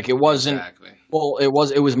 Like it wasn't. Exactly. Well, it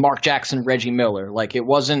was Mark Jackson, Reggie Miller. Like it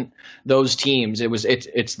wasn't those teams.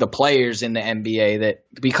 It's the players in the NBA that,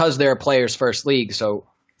 because they're a players' first league. So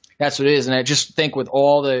that's what it is. And I just think with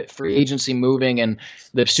all the free agency moving and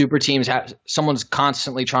the super teams, someone's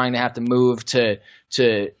constantly trying to have to move to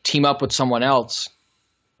team up with someone else.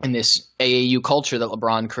 In this AAU culture that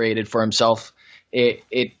LeBron created for himself,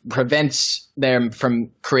 it prevents them from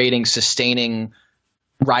creating sustaining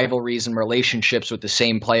rivalries and relationships with the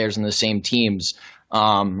same players and the same teams.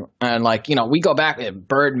 And we go back at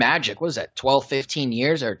Bird Magic, what was that, 12, 15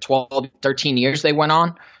 years or 12, 13 years they went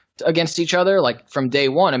on against each other, like from day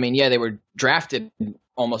one. I mean, yeah, they were drafted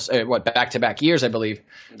almost back-to-back years, I believe.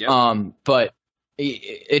 Yep. But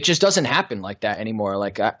it just doesn't happen like that anymore.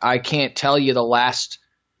 Like I can't tell you the last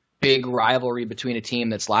big rivalry between a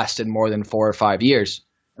team that's lasted more than 4 or 5 years.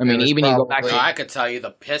 I mean, was even you go back probably- So to I could tell you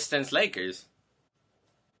the Pistons Lakers.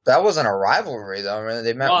 That wasn't a rivalry though. I mean,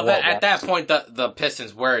 they met Well, what, at that point, the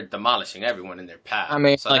Pistons were demolishing everyone in their path. I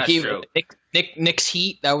mean, so like that's even true. Knicks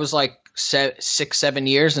Heat, that was like 6-7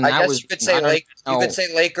 years, and I that guess was you could say I don't you know. could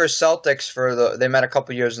say Lakers Celtics for they met a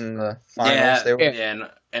couple years in the finals. Yeah, They were, yeah.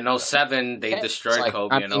 In 07, they Yeah, destroyed it's like,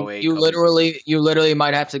 Kobe. I In mean, 08, you Kobe- literally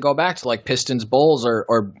might have to go back to like Pistons Bulls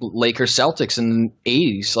or Lakers Celtics in the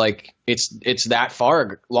 80s. Like it's that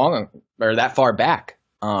far long or that far back.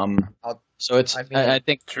 So it's I mean, I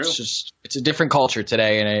think True. it's a different culture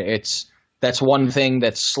today, and that's one thing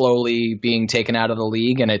that's slowly being taken out of the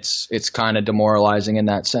league, and it's kind of demoralizing in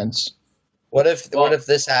that sense. what if Well-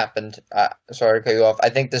 this happened? Sorry to cut you off. I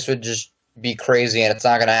think this would just be crazy, and it's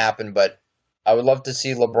not going to happen. But I would love to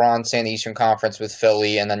see LeBron stay in the Eastern Conference with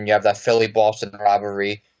Philly, and then you have that Philly-Boston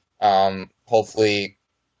rivalry. Hopefully,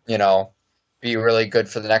 be really good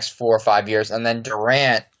for the next 4 or 5 years, and then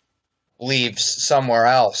Durant leaves somewhere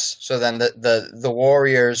else. So then the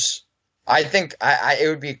Warriors, I think it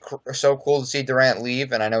would be so cool to see Durant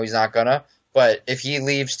leave, and I know he's not gonna. But if he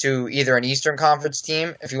leaves to either an Eastern Conference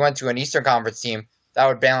team, if he went to an Eastern Conference team, that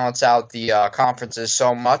would balance out the conferences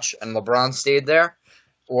so much, and LeBron stayed there.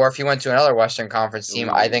 Or if he went to another Western Conference team,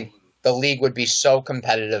 I think the league would be so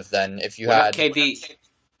competitive then if you What had. if KD?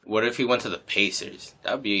 What if he went to the Pacers?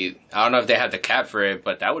 That would be. I don't know if they have the cap for it,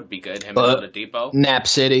 but that would be good. Him and Oladipo. Nap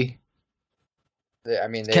City. I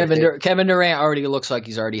mean, Kevin Durant already looks like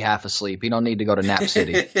he's already half asleep. He don't need to go to Nap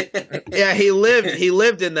City. Yeah, he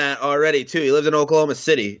lived in that already too. He lived in Oklahoma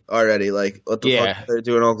City already. Like, what the fuck they're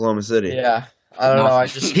doing in Oklahoma City? Yeah, I don't know.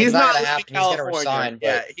 He's it's not gonna leaving happen. He's gonna California. resign, but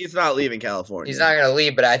Yeah, he's not leaving California. he's not gonna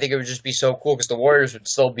leave. But I think it would just be so cool because the Warriors would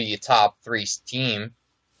still be a top 3 team.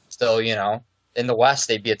 Still, in the West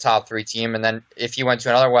they'd be a top 3 team, and then if you went to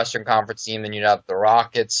another Western Conference team, then you'd have the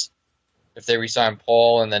Rockets. If they resign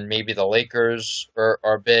Paul, and then maybe the Lakers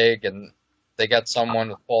are big, and they get someone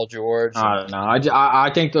with Paul George. I don't know.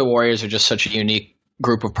 I think the Warriors are just such a unique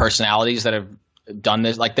group of personalities that have done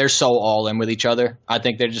this. Like, they're so all in with each other. I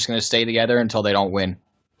think they're just going to stay together until they don't win.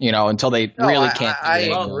 Until they really can't. I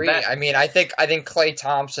do it agree. anymore. I mean, I think Klay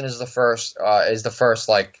Thompson is the first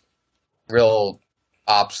like real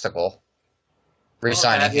obstacle.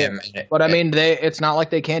 Resigning him. But I mean, it's not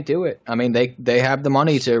like they can't do it. I mean, they have the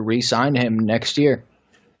money to re-sign him next year.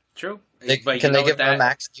 True. Can they give him a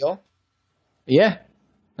max deal? Yeah.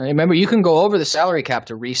 Remember, you can go over the salary cap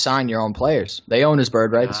to re-sign your own players. They own his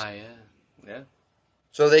bird rights. Yeah.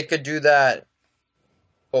 So they could do that.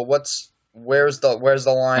 But where's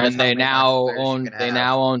the line? And they now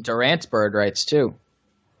own Durant's bird rights too.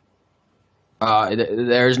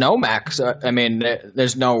 There's no max. I mean,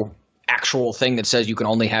 there's no actual thing that says you can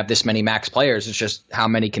only have this many max players. It's just how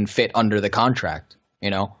many can fit under the contract.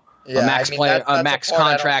 Yeah, a max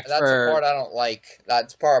contract that's for. the part I don't like.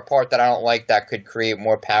 That's part that I don't like. That could create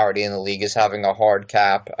more parity in the league is having a hard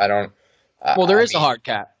cap. I don't. Well, there is a hard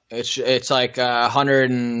cap. It's like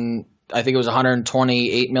 100 and I think it was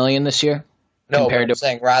 128 million this year. No, compared but I'm to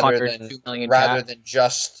saying 102 million cap. than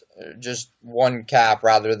just one cap,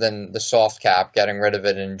 rather than the soft cap, getting rid of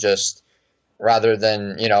it, and just rather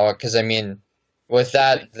than because I mean, with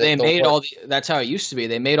that that's how it used to be.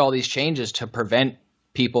 They made all these changes to prevent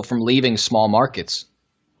people from leaving small markets.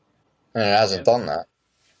 and it hasn't done that.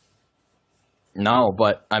 No,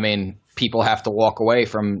 but I mean, people have to walk away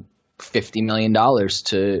from $50 million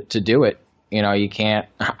to do it. You can't.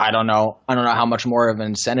 I don't know how much more of an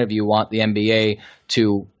incentive you want the NBA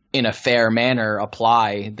to, in a fair manner,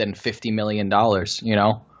 apply than $50 million.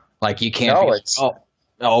 Like you can't.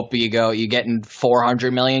 You're getting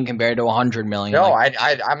 $400 million compared to $100 million. No,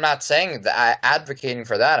 I'm not saying that. Advocating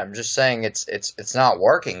for that. I'm just saying it's not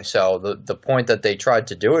working. So the point that they tried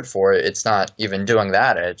to do it for, it's not even doing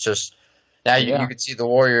that. It's just now you can see the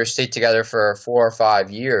Warriors stay together for 4 or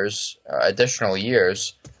 5 years, additional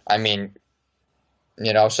years. I mean,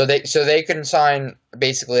 so they can sign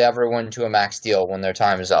basically everyone to a max deal when their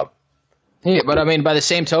time is up. Yeah, but I mean, by the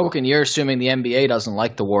same token, you're assuming the NBA doesn't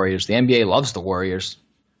like the Warriors. The NBA loves the Warriors.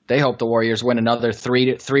 They hope the Warriors win another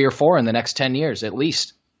three or four in the next 10 years, at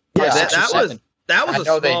least. Yeah, Yeah, that was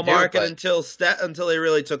a small market until they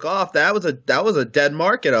really took off. That was a dead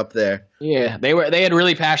market up there. Yeah, they had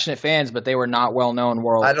really passionate fans, but they were not well known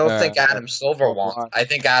world. I don't think Adam Silver wants. I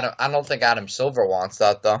don't think Adam Silver wants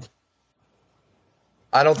that though.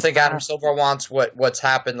 I don't think Adam Silver wants what's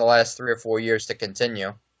happened the last 3 or 4 years to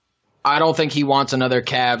continue. I don't think he wants another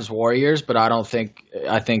Cavs Warriors, but I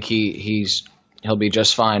think he'll be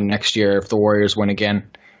just fine next year if the Warriors win again.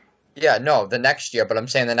 Yeah, no, the next year, but I'm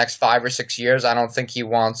saying the next 5 or 6 years, I don't think he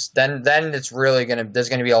wants. Then it's really there's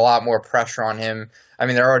gonna be a lot more pressure on him. I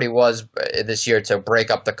mean, there already was this year to break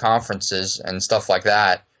up the conferences and stuff like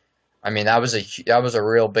that. I mean, that was a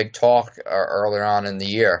real big talk earlier on in the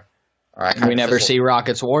year. We never see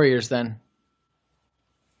Rockets Warriors then.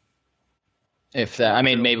 If that, I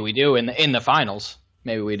mean, maybe we do in the finals.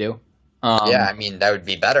 Maybe we do. Yeah, I mean that would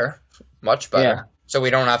be better, much better. Yeah. So we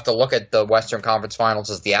don't have to look at the Western Conference Finals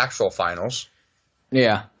as the actual finals.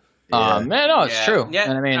 Yeah. No, it's true. Yeah,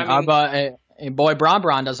 and I mean, boy,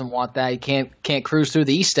 Bron doesn't want that. He can't cruise through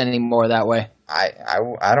the East anymore that way.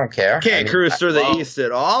 I don't care. Can't cruise through the East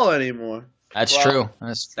at all anymore. That's true.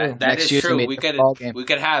 That's true. That is true. We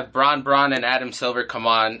could have Bron and Adam Silver come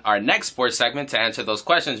on our next sports segment to answer those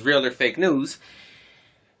questions. Real or fake news?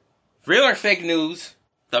 Real or fake news?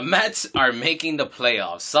 The Mets are making the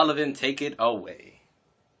playoffs. Sullivan, take it away.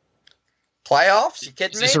 Playoffs? You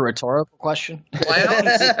kidding me? Is this a rhetorical question?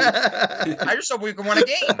 Playoffs? I just hope we can win a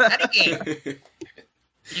game. Any game.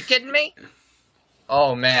 You kidding me?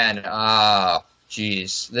 Oh, man.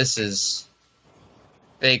 Jeez. This is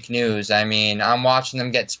fake news. I mean, I'm watching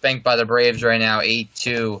them get spanked by the Braves right now,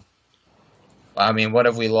 8-2. I mean, what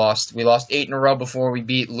have we lost? We lost 8 in a row before we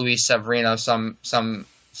beat Luis Severino somehow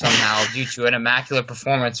due to an immaculate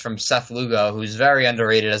performance from Seth Lugo, who's very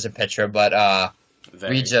underrated as a pitcher. But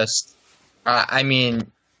we just, I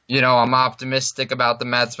mean, you know, I'm optimistic about the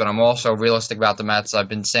Mets, but I'm also realistic about the Mets. I've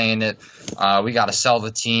been saying it. We got to sell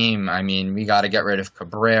the team. I mean, we got to get rid of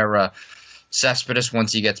Cabrera. Cespedes,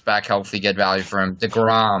 once he gets back healthy, get value for him.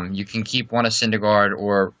 DeGrom, you can keep one of Syndergaard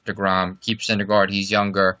or DeGrom. Keep Syndergaard. He's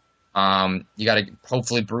younger. You got to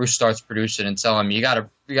hopefully Bruce starts producing and sell him. You got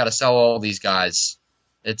to sell all these guys.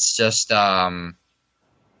 It's just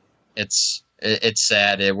it's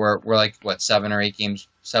sad. We're like what 7 games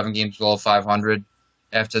below 500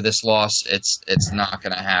 after this loss. It's not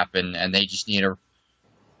going to happen, and they just need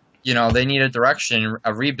they need a direction,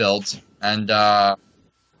 a rebuild, and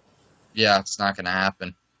yeah, it's not going to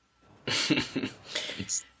happen.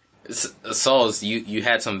 Souls, you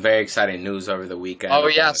had some very exciting news over the weekend. Oh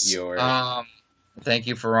yes. Thank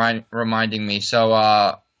you for reminding me. So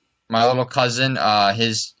my little cousin,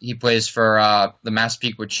 he plays for the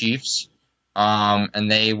Massapequa Chiefs,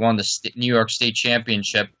 and they won the New York State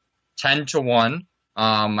Championship 10-1.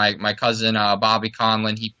 My cousin Bobby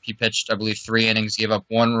Conlon, he pitched I believe 3 innings, gave up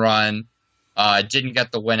 1 run. Didn't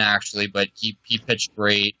get the win actually, but he pitched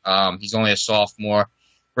great. He's only a sophomore.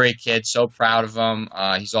 Great kid, so proud of him.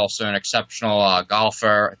 He's also an exceptional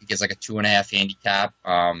golfer. I think he has like a 2.5 handicap.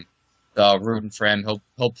 Rooting for him.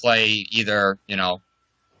 He'll play either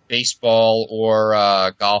baseball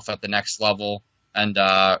or golf at the next level. And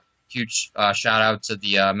huge shout out to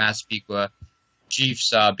the Massapequa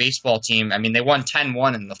Chiefs baseball team. I mean, they won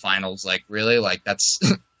 10-1 in the finals. Like really, like that's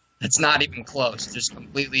it's not even close. Just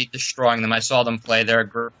completely destroying them. I saw them play. They're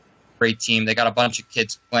a great team. They got a bunch of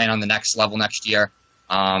kids playing on the next level next year.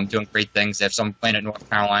 Doing great things. They have some playing at North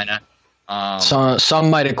Carolina. Some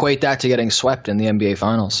might equate that to getting swept in the NBA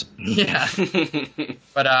Finals. Yeah.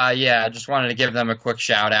 But, yeah, I just wanted to give them a quick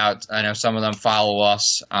shout-out. I know some of them follow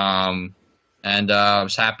us. And I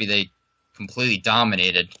was happy they completely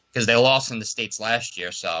dominated because they lost in the States last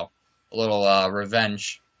year. So a little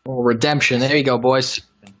revenge. A little redemption. There you go, boys.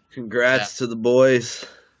 Congrats to the boys.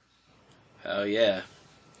 Oh, yeah.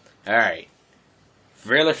 All right.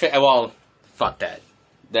 Well, fuck that.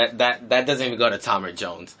 That doesn't even go to Tom or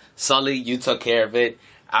Jones. Sully, you took care of it.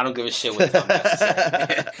 I don't give a shit what Tom has to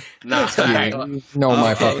say. Nah, right. No,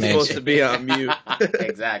 my fucking I'm supposed to be on mute.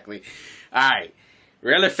 Exactly. All right.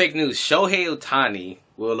 Real or fake news? Shohei Ohtani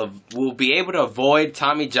will be able to avoid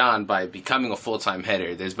Tommy John by becoming a full-time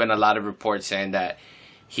hitter. There's been a lot of reports saying that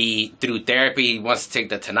through therapy, he wants to take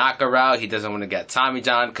the Tanaka route. He doesn't want to get Tommy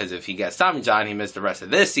John because if he gets Tommy John, he missed the rest of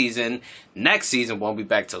this season. Next season won't be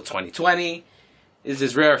back till 2020. Is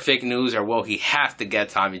this real or fake news, or will he have to get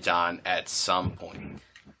Tommy John at some point?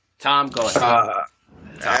 Tom, go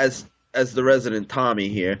ahead. As the resident Tommy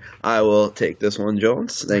here, I will take this one,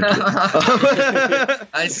 Jones. Thank you.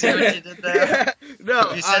 I see what you did there.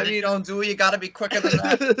 No, you said you don't do it. You got to be quicker than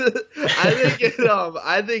that.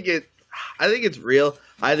 I think it's real.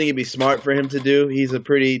 I think it'd be smart for him to do. He's a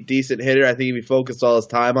pretty decent hitter. I think if he focused all his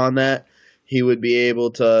time on that, he'd be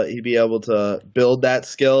able to build that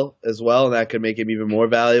skill as well, and that could make him even more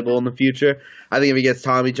valuable in the future. I think if he gets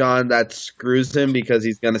Tommy John, that screws him because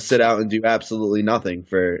he's going to sit out and do absolutely nothing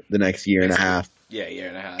for the next year and a half. Yeah, year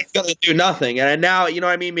and a half. He's going to do nothing. And now, you know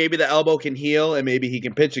what I mean? Maybe the elbow can heal and maybe he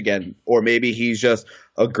can pitch again. Or maybe he's just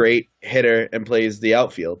a great hitter and plays the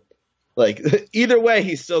outfield. Like either way,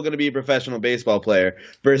 he's still going to be a professional baseball player.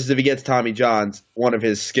 Versus if he gets Tommy John's, one of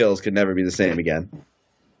his skills could never be the same again.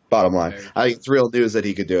 Bottom line, I think it's real news that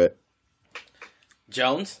he could do it.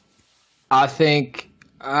 Jones? I think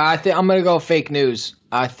I'm gonna go fake news.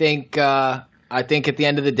 I think at the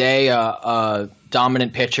end of the day, a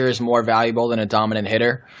dominant pitcher is more valuable than a dominant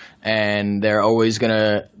hitter, and they're always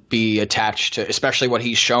gonna be attached to, especially what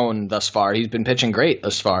he's shown thus far. He's been pitching great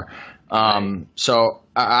thus far. So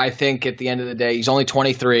I think at the end of the day, he's only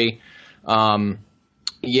 23.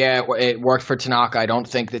 Yeah, it worked for Tanaka. I don't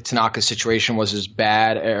think that Tanaka's situation was as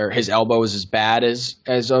bad, or his elbow was as bad as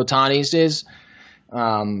Ohtani's is.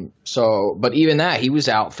 But even that, he was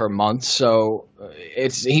out for months. So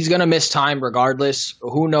he's going to miss time regardless.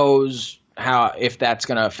 Who knows if that's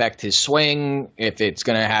going to affect his swing, if it's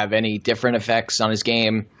going to have any different effects on his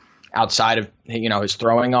game outside of, his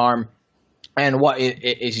throwing arm. And what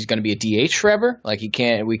is he going to be a DH forever? Like we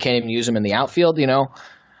can't even use him in the outfield,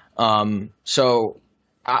 So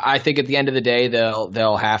I think at the end of the day,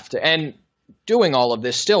 they'll have to, and doing all of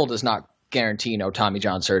this still does not guarantee no Tommy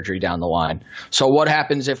John surgery down the line. So what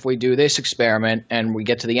happens if we do this experiment and we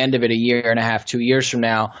get to the end of it a year and a half, 2 years from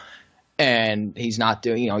now, and he's not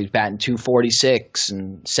doing, he's batting 246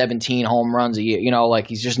 and 17 home runs a year,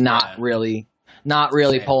 he's just not really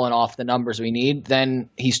pulling off the numbers we need. Then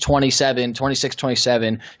he's 26,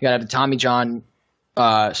 27. You got to have the Tommy John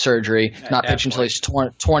surgery, not pitch until he's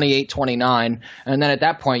 28, 29. And then at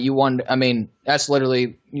that point, that's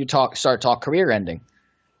literally, start talk career ending.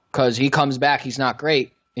 Because he comes back, he's not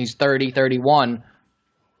great. He's 30, 31.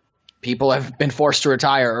 People have been forced to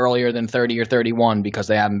retire earlier than 30 or 31 because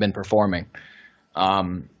they haven't been performing.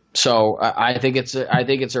 So I think it's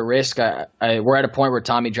a risk. We're at a point where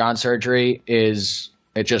Tommy John surgery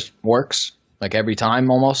it just works like every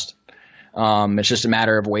time almost. It's just a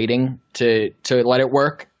matter of waiting to let it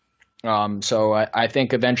work. So I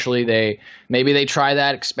think eventually they try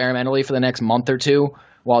that experimentally for the next month or two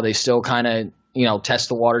while they still kind of test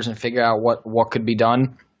the waters and figure out what could be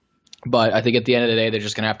done. But I think at the end of the day, they're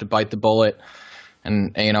just going to have to bite the bullet.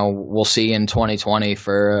 And, we'll see in 2020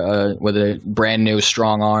 with a brand new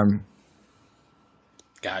strong arm.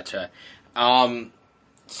 Gotcha.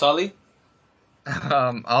 Sully?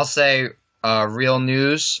 I'll say real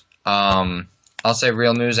news. I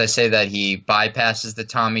say that he bypasses the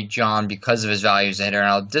Tommy John because of his value as a hitter. And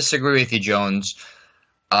I'll disagree with you, Jones.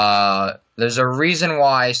 There's a reason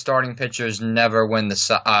why starting pitchers never win the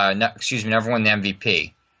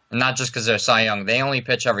MVP. And not just because they're Cy Young. They only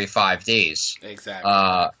pitch every 5 days. Exactly.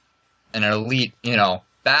 An elite,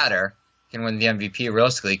 batter can win the MVP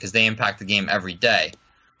realistically because they impact the game every day.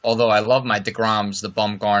 Although I love my DeGroms, the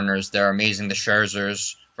Bumgarners, they're amazing. The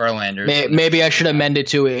Scherzers, Verlanders. Maybe I should amend it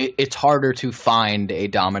to it's harder to find a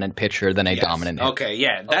dominant pitcher than a dominant hitter. Okay,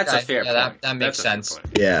 yeah, that's a fair point. That makes sense.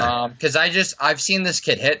 Yeah. Because I've seen this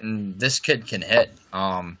kid hit, and this kid can hit.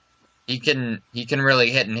 He can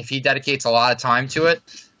really hit, and if he dedicates a lot of time to it,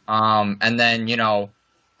 and then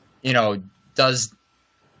does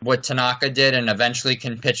what Tanaka did, and eventually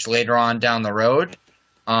can pitch later on down the road,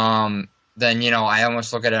 then I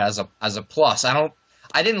almost look at it as a plus. I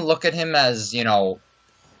didn't look at him as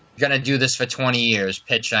gonna do this for 20 years,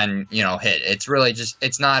 pitch and hit. It's really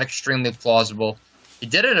it's not extremely plausible. He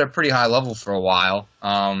did it at a pretty high level for a while,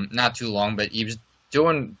 not too long, but he was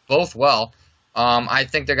doing both well. I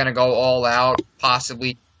think they're gonna go all out,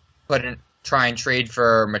 possibly try and trade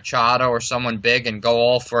for Machado or someone big and go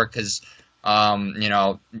all for it because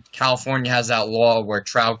California has that law where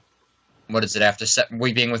Trout, after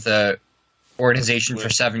being with the organization for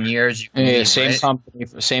 7 years, same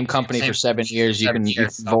company for 7 years, you can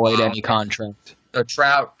void any contract. So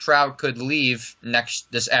Trout could leave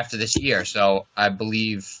after this year. So I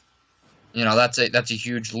believe that's a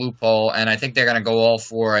huge loophole, and I think they're going to go all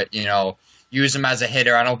for it. Use him as a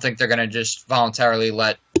hitter. I don't think they're going to just voluntarily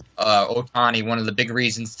let Ohtani, one of the big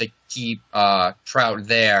reasons to keep Trout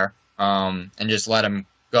there, and just let him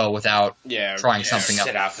go without trying something else.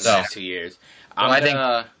 Sit out for the next 2 years. I think.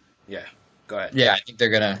 Go ahead. Yeah, I think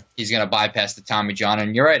he's gonna bypass the Tommy John,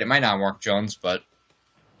 and you're right, it might not work, Jones, but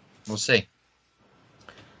we'll see.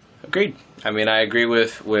 Agreed. I agree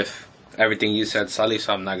with everything you said, Sully,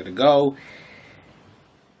 so I'm not gonna go.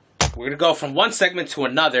 We're gonna go from one segment to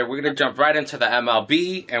another. We're gonna jump right into the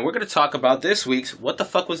MLB, and we're gonna talk about this week's What the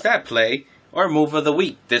Fuck Was That play or move of the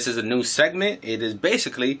week. This is a new segment. It is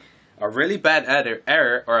basically a really bad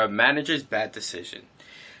error or a manager's bad decision.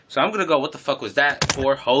 So I'm going to go, what the fuck was that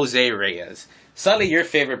for Jose Reyes? Sully, your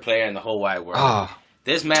favorite player in the whole wide world.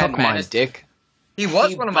 This man, my dick. He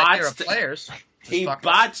was one of my favorite players. He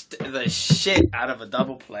botched the shit out of a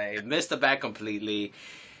double play, missed the bat completely.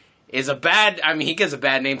 is a bad. I mean, he gives a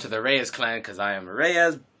bad name to the Reyes clan because I am a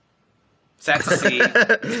Reyes. Sad to see.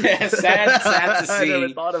 sad to see. I never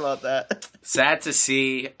thought about that. Sad to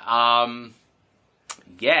see.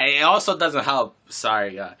 Yeah, it also doesn't help.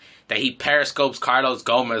 Sorry, that he periscopes Carlos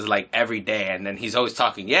Gomez like every day, and then he's always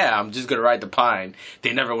talking. Yeah, I'm just gonna ride the pine.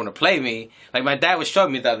 They never want to play me. Like my dad was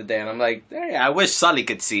showing me the other day, and I'm like, hey, I wish Sully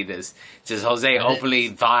could see this. Just Jose openly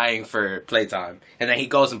vying for playtime, and then he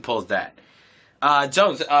goes and pulls that.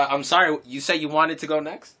 Jones, I'm sorry. You said you wanted to go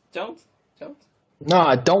next, Jones. No,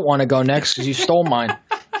 I don't want to go next because you stole mine.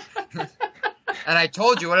 And I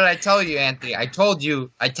told you, what did I tell you, Anthony? I told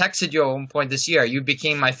you, I texted you at one point this year, you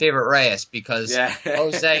became my favorite Reyes because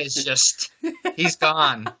Jose is just, he's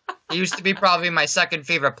gone. He used to be probably my second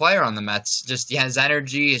favorite player on the Mets. Just his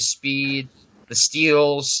energy, his speed, the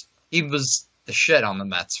steals. He was the shit on the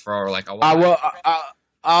Mets for like a while.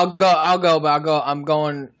 I'll go, but I'm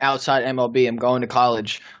going outside MLB. I'm going to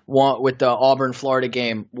college. One with the Auburn, Florida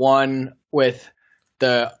game. One with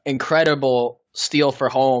the incredible steal for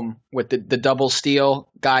home with the double steal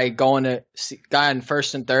guy on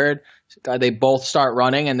first and third. They both start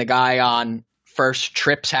running, and the guy on first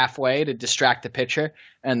trips halfway to distract the pitcher,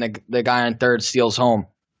 and the guy on third steals home.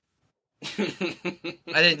 I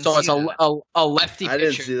didn't. So see it's that. a lefty pitcher. I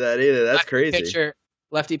didn't see that either. That's crazy.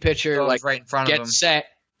 Lefty pitcher, So it was like right in front of him.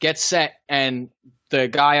 gets set, and the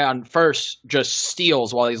guy on first just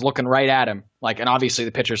steals while he's looking right at him. Like, and obviously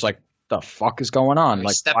the pitcher's like, "The fuck is going on? He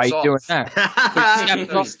Like, steps why are you off. doing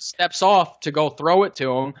that?" Steps off to go throw it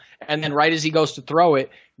to him, and then right as he goes to throw it,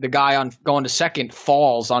 the guy on going to second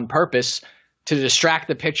falls on purpose to distract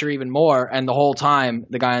the pitcher even more. And the whole time,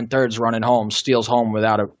 the guy on third's running home, steals home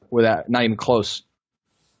without not even close.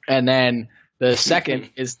 And then the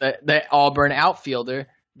second is the Auburn outfielder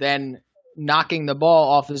then knocking the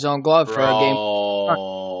ball off his own glove for a game.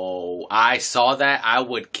 Bro, I saw that. I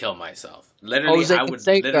would kill myself. Literally, Jose I would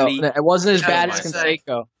Canseco. literally. It wasn't as Yeah, bad I as was gonna say.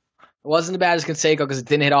 Canseco. It wasn't as bad as Canseco because it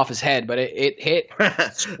didn't hit off his head, but it hit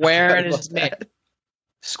square in his mitt.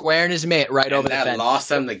 Square in his mitt right And over the that fence.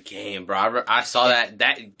 lost him the game, bro. I saw that.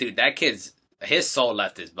 That kid's his soul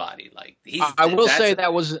left his body. Like I will say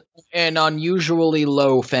that was an unusually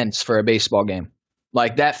low fence for a baseball game.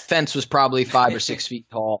 Like that fence was probably 5 or 6 feet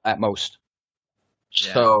tall at most.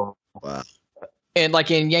 Yeah. So, Wow. and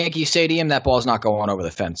like in Yankee Stadium, that ball's not going over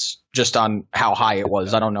the fence just on how high it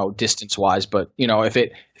was. I don't know distance wise, but you know, if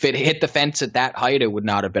it hit the fence at that height, it would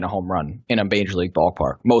not have been a home run in a major league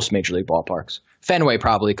ballpark. Most major league ballparks, Fenway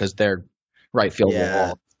probably because they're right field Yeah,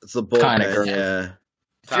 wall. it's a Kinda bullpen. great. Yeah.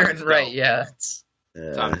 You're right, yeah.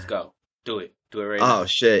 Yeah. Thomas, go. Do it right now. Oh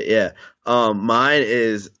shit, yeah. Mine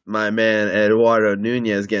is my man Eduardo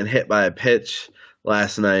Nunez getting hit by a pitch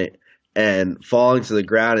last night and falling to the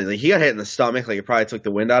ground, and like he got hit in the stomach, like it probably took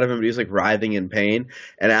the wind out of him, but he was like writhing in pain.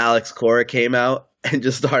 And Alex Cora came out and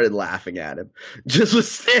just started laughing at him. Just was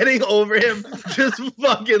standing over him, just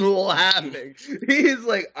fucking laughing. He's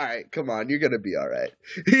like, "All right, come on, you're gonna be all right."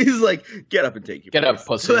 He's like, "Get up and take your Get up,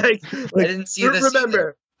 place." pussy. I didn't see this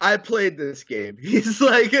Remember, I played this game. He's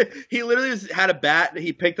like, he literally had a bat.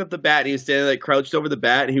 He picked up the bat and he was standing like crouched over the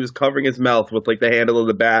bat and he was covering his mouth with like the handle of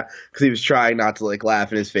the bat because he was trying not to like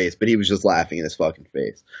laugh in his face, but he was just laughing in his fucking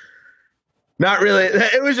face. Not really.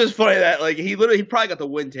 It was just funny that like he probably got the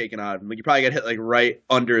wind taken out of him. Like he probably got hit like right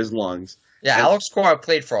under his lungs. Yeah, Alex Cora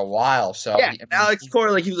played for a while, so Yeah, Alex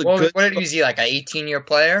Cora, like he was a What good. did he see, like an 18-year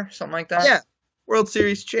player, something like that? Yeah, World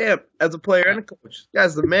Series champ as a player and a coach.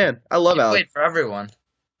 Guy's the man. I love He Alex. played for everyone.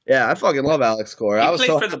 Yeah, I fucking love Alex Cora. I He was played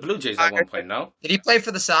so for the Blue Jays at one point, no? Did he play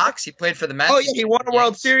for the Sox? He played for the Mets. Oh yeah, he won a World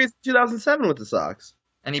Yankees. Series in 2007 with the Sox.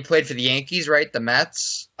 And he played for the Yankees, right? The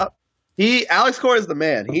Mets. Alex Cora is the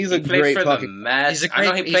man. He's a He played great for fucking. the Mets. He's a I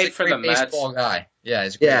know great, he played he's a for the great Mets. baseball guy. Yeah,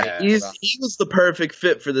 he's a great Yeah, baseball guy. he was the perfect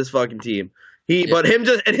fit for this fucking team. But him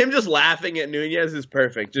just laughing at Nunez is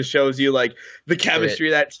perfect. Just shows you like the chemistry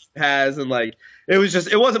that team has, and like it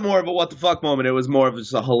wasn't more of a what the fuck moment. It was more of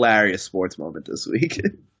just a hilarious sports moment this week.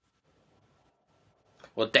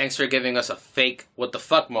 Well, thanks for giving us a fake what the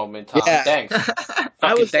fuck moment, Tom. Yeah. Thanks.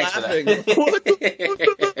 I was Thanks laughing. For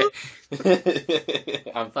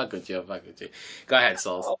that. I'm fucking with you. Go ahead,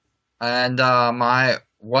 Souls. And my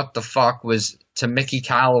what the fuck was to Mickey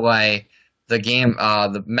Callaway, the game,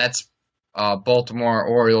 the Mets, Baltimore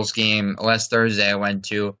Orioles game last Thursday. I went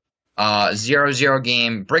to 0-0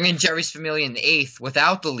 game, bringing Jerry's Familia in the eighth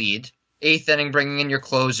without the lead. Eighth inning, bringing in your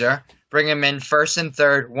closer, bring him in first and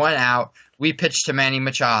third, 1 out. We pitched to Manny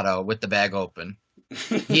Machado with the bag open.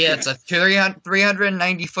 He hits a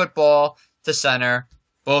 390 foot ball to center.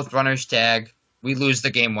 Both runners tag. We lose the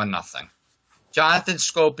game 1-0. Jonathan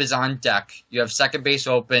Scope is on deck. You have second base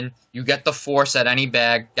open. You get the force at any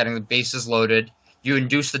bag, getting the bases loaded. You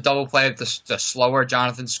induce the double play with the slower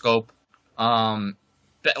Jonathan Scope.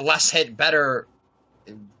 Less hit, better.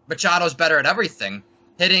 Machado's better at everything.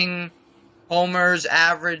 Hitting, homers,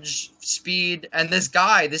 average, speed. And this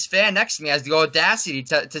fan next to me has the audacity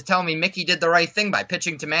to tell me Mickey did the right thing by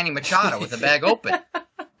pitching to Manny Machado with a bag open.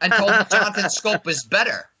 And told me Jonathan Scope was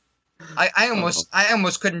better. I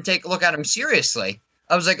almost couldn't take a look at him seriously.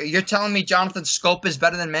 I was like, you're telling me Jonathan Scope is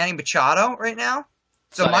better than Manny Machado right now?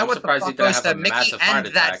 So my what the fuck goes to Mickey and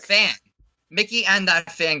that fan. Mickey and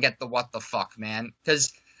that fan get the what the fuck, man.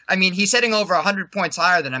 Because, I mean, he's hitting over 100 points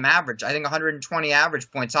higher than him average. I think 120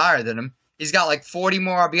 average points higher than him. He's got like 40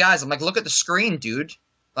 more RBIs. I'm like, look at the screen, dude.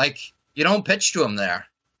 Like, you don't pitch to him there.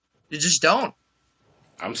 You just don't.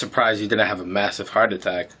 I'm surprised you didn't have a massive heart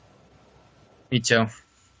attack. Me too.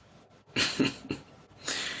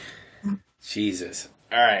 Jesus.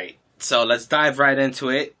 All right. So let's dive right into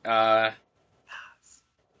it.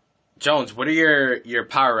 Jones, what are your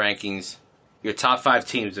power rankings? Your top 5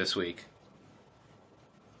 teams this week?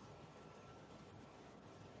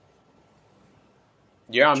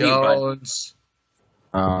 You're on mute, bud. Jones.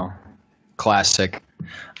 Oh, classic.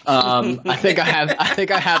 I think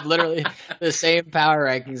I have literally the same power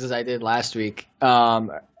rankings as I did last week.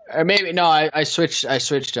 Or maybe no, I switched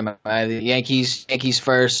them. The Yankees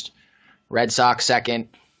first, Red Sox second,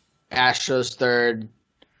 Astros third.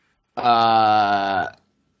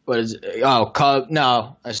 What is it? Oh, Cubs?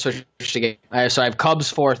 No, I switched again. So I have Cubs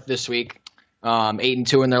fourth this week,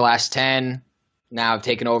 8-2 in their last 10. Now I've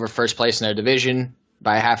taken over first place in their division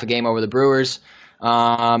by half a game over the Brewers.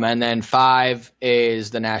 And then 5 is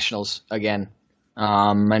the Nationals again.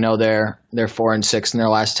 I know they're 4-6 in their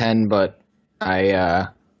last 10, but I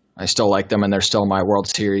still like them, and they're still my World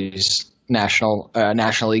Series National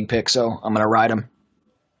League pick. So I'm gonna ride them.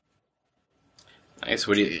 Nice.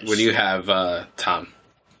 What do you have, Tom?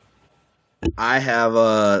 I have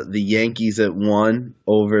the Yankees at 1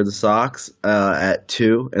 over the Sox at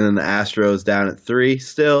 2, and then the Astros down at 3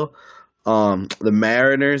 still. The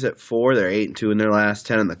Mariners at 4, they're 8-2 in their last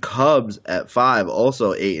 10, and the Cubs at 5,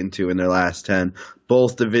 also 8-2 in their last 10.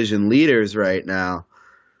 Both division leaders right now,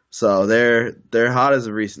 so they're hot as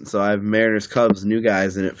of recent. So I have Mariners, Cubs, new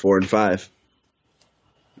guys in at 4 and 5.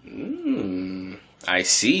 I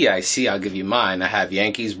see. I'll give you mine. I have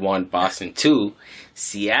Yankees 1, Boston 2,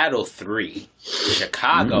 Seattle 3,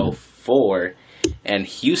 Chicago 4, and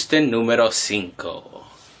Houston numero 5.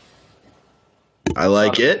 I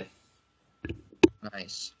like it.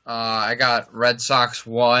 Nice. I got Red Sox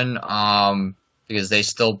 1 because they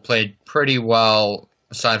still played pretty well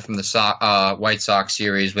aside from the White Sox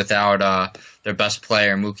series without their best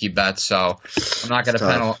player Mookie Betts. So I'm not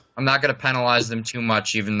gonna penalize them too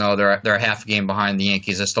much, even though they're half a game behind the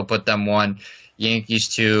Yankees. I still put them 1. Yankees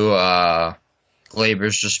 2.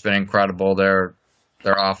 Glaber's just been incredible. Their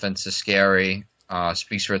offense is scary.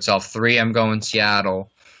 Speaks for itself. 3. I'm going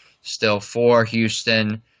Seattle. Still 4.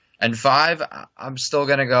 Houston. And 5, I'm still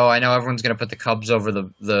going to go. I know everyone's going to put the Cubs over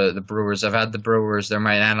the Brewers. I've had the Brewers. They're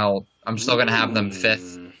my NL. I'm still going to have them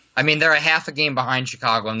 5th. I mean, they're a half a game behind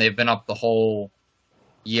Chicago, and they've been up the whole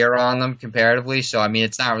year on them comparatively. So, I mean,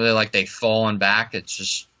 it's not really like they've fallen back. It's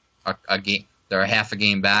just a game. They're a half a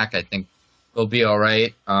game back. I think they'll be all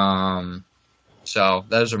right. So,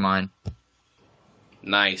 those are mine.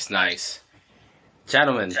 Nice.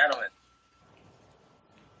 Gentlemen.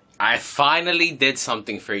 I finally did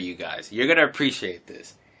something for you guys. You're going to appreciate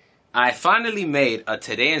this. I finally made a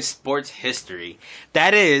Today in Sports history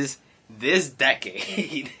that is this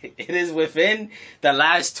decade. It is within the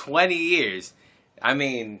last 20 years. I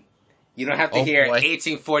mean, you don't have to hear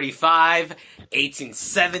 1845,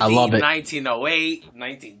 1870, 1908,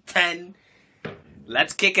 1910.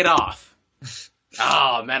 Let's kick it off.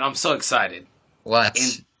 Oh, man, I'm so excited.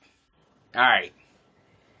 Let's. All right.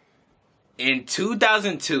 In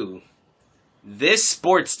 2002, this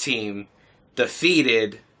sports team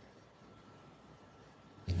defeated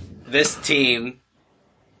this team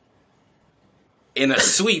in a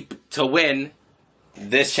sweep to win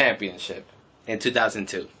this championship in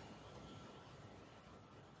 2002.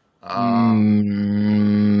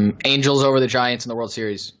 Angels over the Giants in the World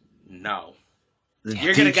Series. No.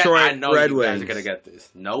 You're gonna get. I know Red you Wings. guys are gonna get this.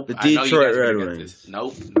 Nope. The I know you Detroit guys are Red gonna get Wings. this.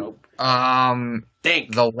 Nope.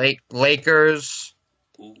 Think the Lakers.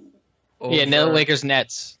 Yeah, no, Lakers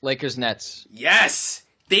Nets. Yes.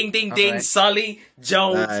 Ding, ding, ding. right. Sully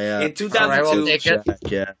Jones in 2002. All right, we'll take it.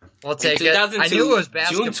 Yeah. We'll take it. 2002, I knew it was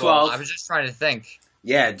basketball. June 12th. I was just trying to think.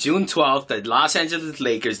 Yeah, June 12th, the Los Angeles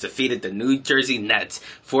Lakers defeated the New Jersey Nets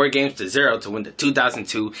 4-0 to win the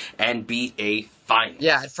 2002 NBA Finals.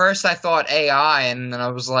 Yeah, at first I thought AI, and then I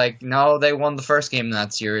was like, no, they won the first game in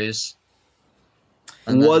that series.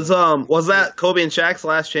 And then- Was that Kobe and Shaq's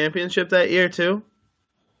last championship that year too?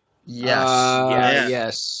 Yes. Yeah.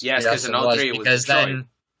 Yes. Yes, because in it was, 03 it was because Detroit. then.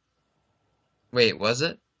 Wait, was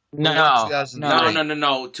it? No, What about 2003?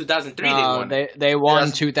 No. 2003 they No, won. they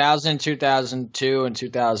won 2000. 2000, 2002, and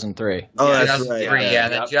 2003. Oh, Yeah, that's 2003, right. yeah.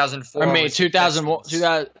 Then Yep. 2004. I mean, was 2001, Pistons.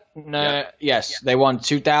 2000, no, Yeah. yes, they won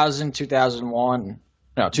 2000, 2001.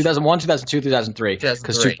 No, 2001, 2002, 2003. Because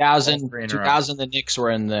 2003. 2000, All three in a row. 2000, the Knicks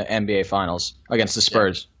were in the NBA Finals against the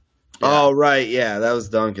Spurs. Oh right, yeah, that was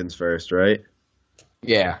Duncan's first, right?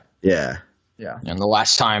 Yeah. Yeah. And the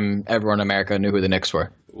last time everyone in America knew who the Knicks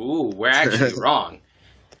were. Ooh, we're actually wrong.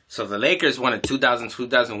 So the Lakers won in 2000,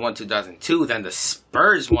 2001, 2002. Then the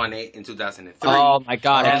Spurs won it in 2003. Oh my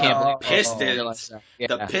God, I And can't the believe Pistons- I realized that. Yeah,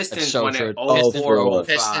 the that's Pistons so won true. it Pistons 04, were 05.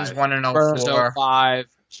 Pistons won in Spurs 04. 05.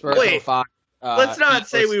 Spurs Wait, 05. Let's not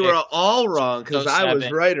say we were 06. all wrong because I was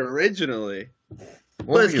 07. right originally.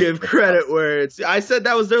 What Let's were you- give credit where it's. I said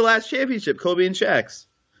that was their last championship, Kobe and Shaq's.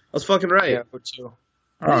 I was fucking right. Yeah, 02.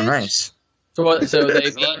 Oh, nice. So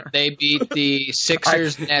they beat the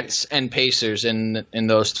Sixers, Nets, and Pacers in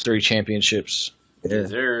those three championships. Yeah.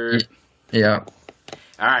 Sir. Yeah.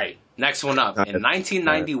 All right, next one up. In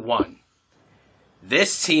 1991,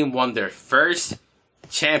 this team won their first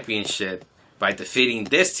championship by defeating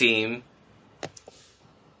this team.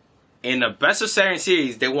 In the best of 7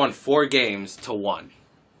 series, they won 4 games to 1.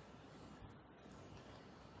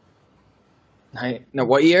 No,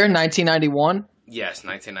 what year? 1991. Yes,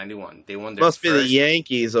 1991. They won their Must be the first,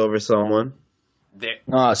 Yankees over someone. their,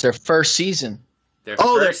 No, it's their first season. their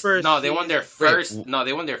Oh, their first. first No, they won their Wait, first. No,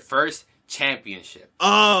 they won their first championship.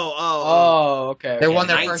 Oh. Oh, okay. They okay. won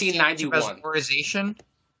their first championship 1991. as organization.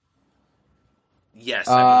 Yes,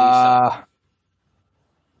 I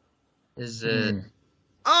believe so. Is it?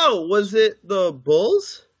 Oh, was it the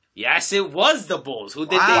Bulls? Yes, it was the Bulls. Who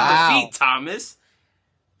did Wow. they defeat, Thomas?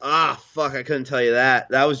 Ah, fuck! I couldn't tell you that.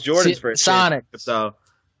 That was Jordan's first Sonic. championship, So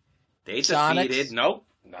They Sonics? defeated. Nope.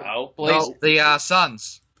 No. Blaze- The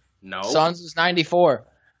Suns. No. Suns was 94.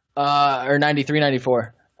 Or 93,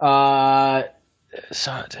 94. Fuck.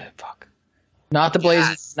 Not the Blazers,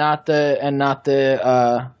 Jazz. not the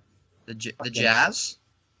The Jazz.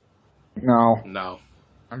 no. No.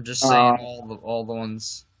 I'm just saying all the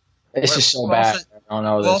ones. It's What- just so who bad. else I don't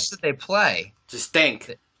know Who else this. did they play? Just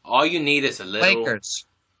think. All you need is a little. Lakers.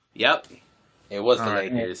 Yep. It was the All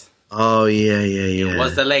right. Lakers. Oh yeah. It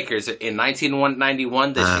was the Lakers. In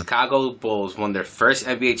 1991, the Chicago Bulls won their first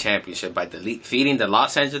NBA championship by defeating the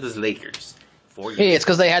Los Angeles Lakers. 4 Hey, years. it's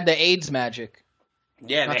because they had the AIDS magic.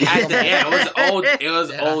 Yeah, they had the. Yeah, it was old. It was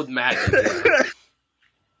Yeah. old magic.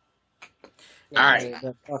 All right.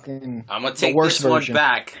 The fucking, I'm gonna the take worst this one version.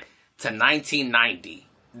 back to 1990.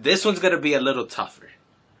 This one's gonna be a little tougher.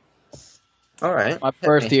 All right. My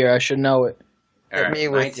birth year, I should know it. All right, Me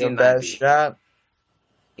with your 1990. best shot.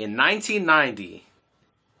 In 1990,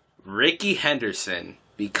 Ricky Henderson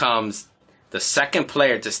becomes the second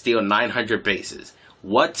player to steal 900 bases.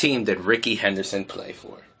 What team did Ricky Henderson play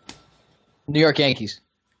for? New York Yankees.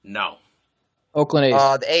 No. Oakland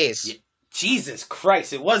A's. The A's. Yeah. Jesus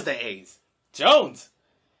Christ, it was the A's. Jones,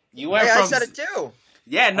 you went Hey, from... I said it too.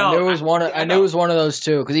 Yeah, no. I knew it was one. I knew it know. was one of those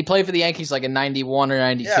two because he played for the Yankees like in '91 or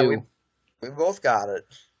 '92. Yeah, we both got it.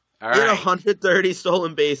 All He had right. 130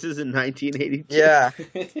 stolen bases in 1982. Yeah.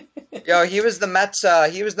 Yo, he was the Mets.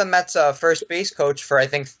 He was the Mets' first base coach for I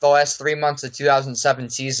think the last 3 months of 2007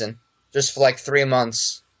 season. Just for like 3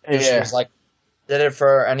 months. Just Yeah. was like did it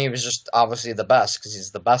for, and he was just obviously the best because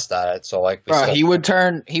he's the best at it. So like, we Bro, still- he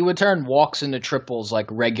would turn walks into triples like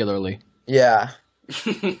regularly. yeah,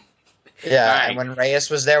 yeah. All right. And when Reyes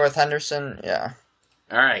was there with Henderson, yeah,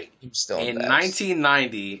 All right. he was still In the best.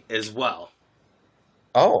 1990 as well,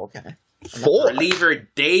 Oh, okay. reliever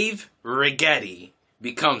Dave Righetti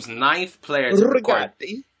becomes ninth player to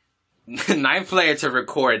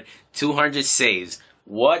record 200 saves.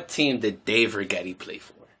 What team did Dave Righetti play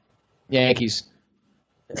for? Yankees.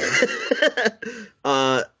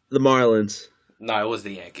 The Marlins. No, it was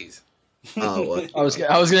the Yankees. Oh, what? I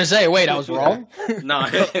was gonna say, wait, I was wrong. No,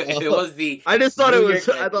 it was the. I just thought it New was.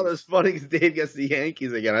 York I thought it was funny because Dave gets the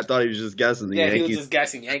Yankees again. I thought he was just guessing the Yeah, he was Yankees. just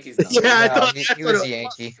guessing Yankees. Yeah, I No, thought he that's was what a it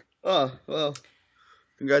Yankee. Oh well, All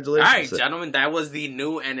congratulations. right, gentlemen, that was the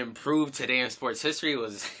new and improved Today in Sports History. It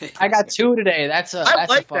was I got 2 today. That's a. I that's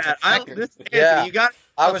like a fucking that. record. This, Yeah. you got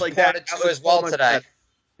I stuff was like quoted that. too as well today.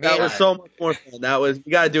 That was so much more fun.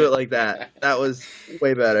 You gotta do it like that. That was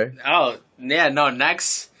way better. Oh yeah, no.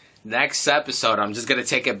 Next episode, I'm just gonna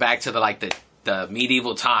take it back to the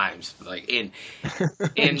medieval times, like in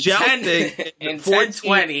Jousting in 14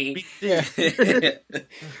 1020.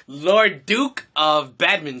 Lord Duke of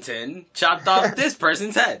Badminton chopped off this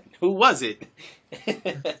person's head. Who was it?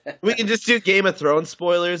 We can just do Game of Thrones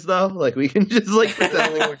spoilers though. Like we can just like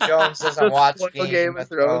pretend Ooh, Jones doesn't watch spoil Game of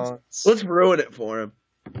Thrones. Let's ruin it for him.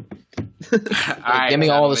 All right, Give me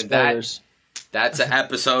all the gentlemen, spoilers. That's an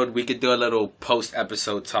episode. We could do a little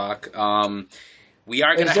post-episode talk. We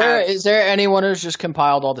are gonna Is there anyone who's just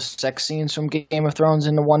compiled all the sex scenes from Game of Thrones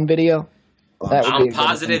into one video? That would I'm be a good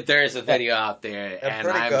positive there is a video out there, They're and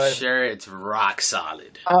pretty I'm good. sure it's rock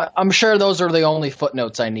solid, one. I'm sure those are the only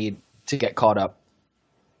footnotes I need to get caught up.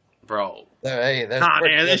 bro. Hey, there's Nah,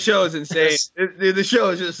 pretty man, good- this show is insane. The show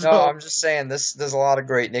is just No, so. I'm just saying there's a lot of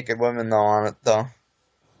great naked women though on it though.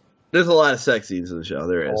 There's a lot of sex scenes in the show.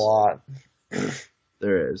 There A is. lot.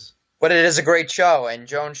 There is. But it is a great show, and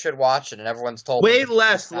Joan should watch it. And everyone's told Way me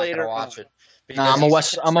less he's not gonna later watch on. it. Nah, I'm a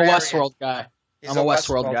Because he's contrarian. Westworld guy. He's I'm a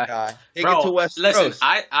Westworld guy. Take Bro, it to Westeros. listen,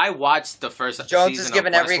 I watched the first Jones season is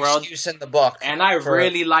given of every Westworld, excuse in the book, and I for-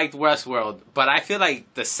 really liked Westworld, but I feel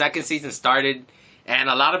like the second season started, and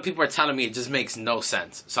a lot of people are telling me it just makes no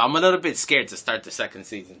sense. So I'm a little bit scared to start the second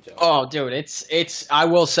season, Joe. Oh, dude, it's. I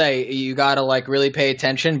will say you gotta like really pay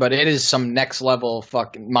attention, but it is some next level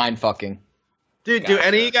fucking mind fucking. Dude, do Gotcha.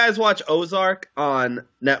 any of you guys watch Ozark on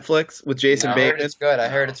Netflix with Jason I heard Bateman? it's good. I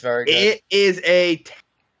heard it's very good. It is a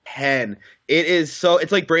 10. It is so.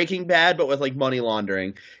 It's like Breaking Bad, but with like money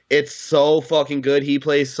laundering. It's so fucking good. He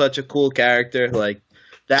plays such a cool character. Like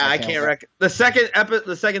that, I can't wait.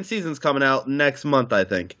 The second season's coming out next month, I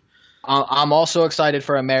think. I'm also excited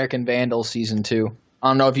for American Vandal season 2. I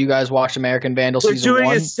don't know if you guys watched American Vandal They're season doing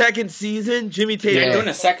 1. a second season. Jimmy Tatum. They're Yeah. doing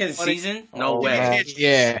a second Funny. season? No Oh, way. yeah. It's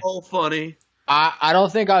Yeah. so funny. I don't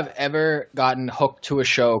think I've ever gotten hooked to a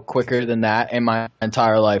show quicker than that in my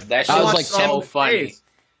entire life. That I shit was was like so 10, funny. days.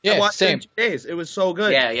 I yeah, watched it same. in 2 days. It was so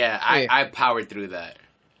good. Yeah. Yeah. I powered through that.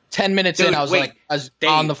 10 minutes Dude, in, I was wait, like, Dave.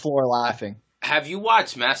 on the floor laughing. Have you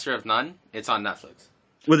watched Master of None? It's on Netflix.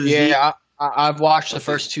 With a Z. Yeah, I've watched the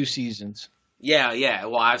first 2 seasons. Yeah.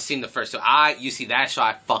 Well, I've seen the first two. You see that show?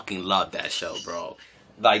 I fucking love that show, bro.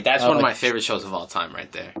 Like that's Oh, one of like- my favorite shows of all time,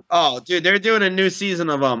 right there. Oh, dude, they're doing a new season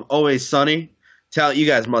of Always Sunny. You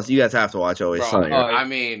guys have to watch Always Bro, Sunny. Oh, I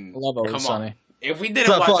mean, I love Always come Sunny. on. If we It's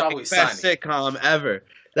didn't the watch fucking Always best Sunny, sitcom ever.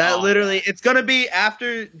 That Oh, literally, man. it's gonna be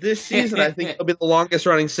after this season. I think it'll be the longest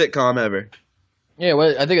running sitcom ever. Yeah,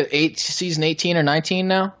 I think it's season 18 or 19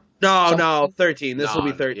 now. No, 13. This will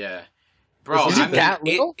be No, 13. Yeah, bro. Is it that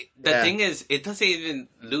it- little? the Yeah. thing is, it doesn't even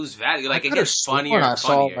lose value. Like I it could've gets sworn funnier I and saw,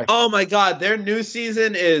 funnier. like- Oh my god, their new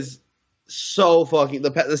season is so fucking.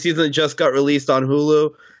 The season that just got released on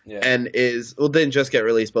Hulu Yeah. and didn't just get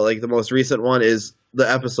released, but like the most recent one is the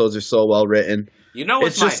episodes are so well written. You know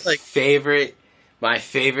what's It's my just like- favorite? My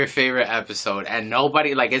favorite episode, and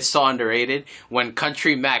nobody like it's so underrated. When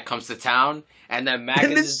Country Mac comes to town, and then Mac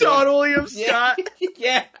And is then just Sean doing- William yeah, Scott,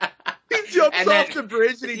 yeah. he jumps And off then- the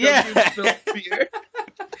bridge and he Yeah. doesn't even spill beer.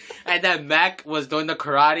 And then Mac was doing the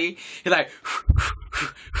karate. He's like,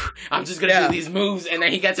 I'm just gonna Yeah. do these moves, and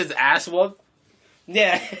then he gets his ass whooped.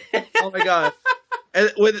 Yeah. Oh my god. And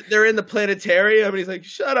when they're in the planetarium, and he's like,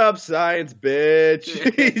 "Shut up, science, bitch."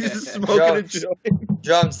 He's just smoking a Jokes. joint.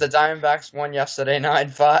 Jones, the Diamondbacks won yesterday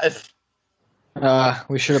 9-5.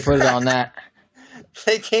 We should have put it on that.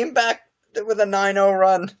 They came back with a 9-0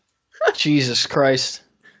 run. Jesus Christ.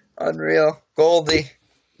 Unreal. Goldie.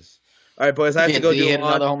 All right, boys, I have to go Did he do hit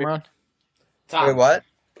another home laundry. run? Tom, Wait, what?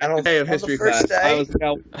 I don't Day of on history the first class. day? I was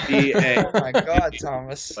about to be a. Oh my god,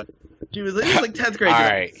 Thomas. She was like 10th grade. All All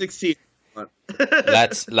right. 16.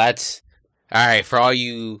 let's. All right, for all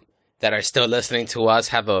you that are still listening to us,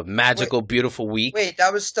 have a magical, beautiful week. Wait,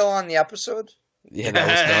 that was still on the episode? Yeah, that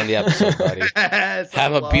was still on the episode, buddy.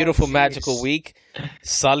 Have a beautiful, magical week.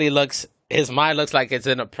 Sully his mind looks like it's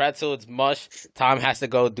in a pretzel. It's mush. Tom has to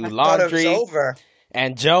go do I thought it was laundry, over.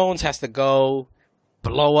 and Jones has to go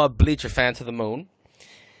blow up Bleacher Fan to the moon.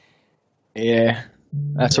 Yeah.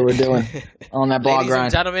 That's what we're doing on that blog Ladies and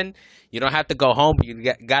grind. gentlemen, you don't have to go home. But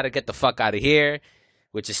you got to get the fuck out of here,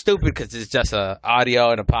 which is stupid because it's just a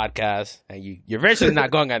audio and a podcast, and you're virtually not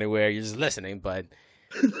going anywhere. You're just listening. But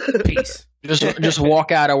peace. Just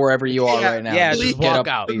walk out of wherever you are Yeah, right now. yeah, Just just get walk up,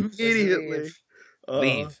 out. leave.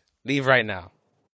 Immediately. Leave right now.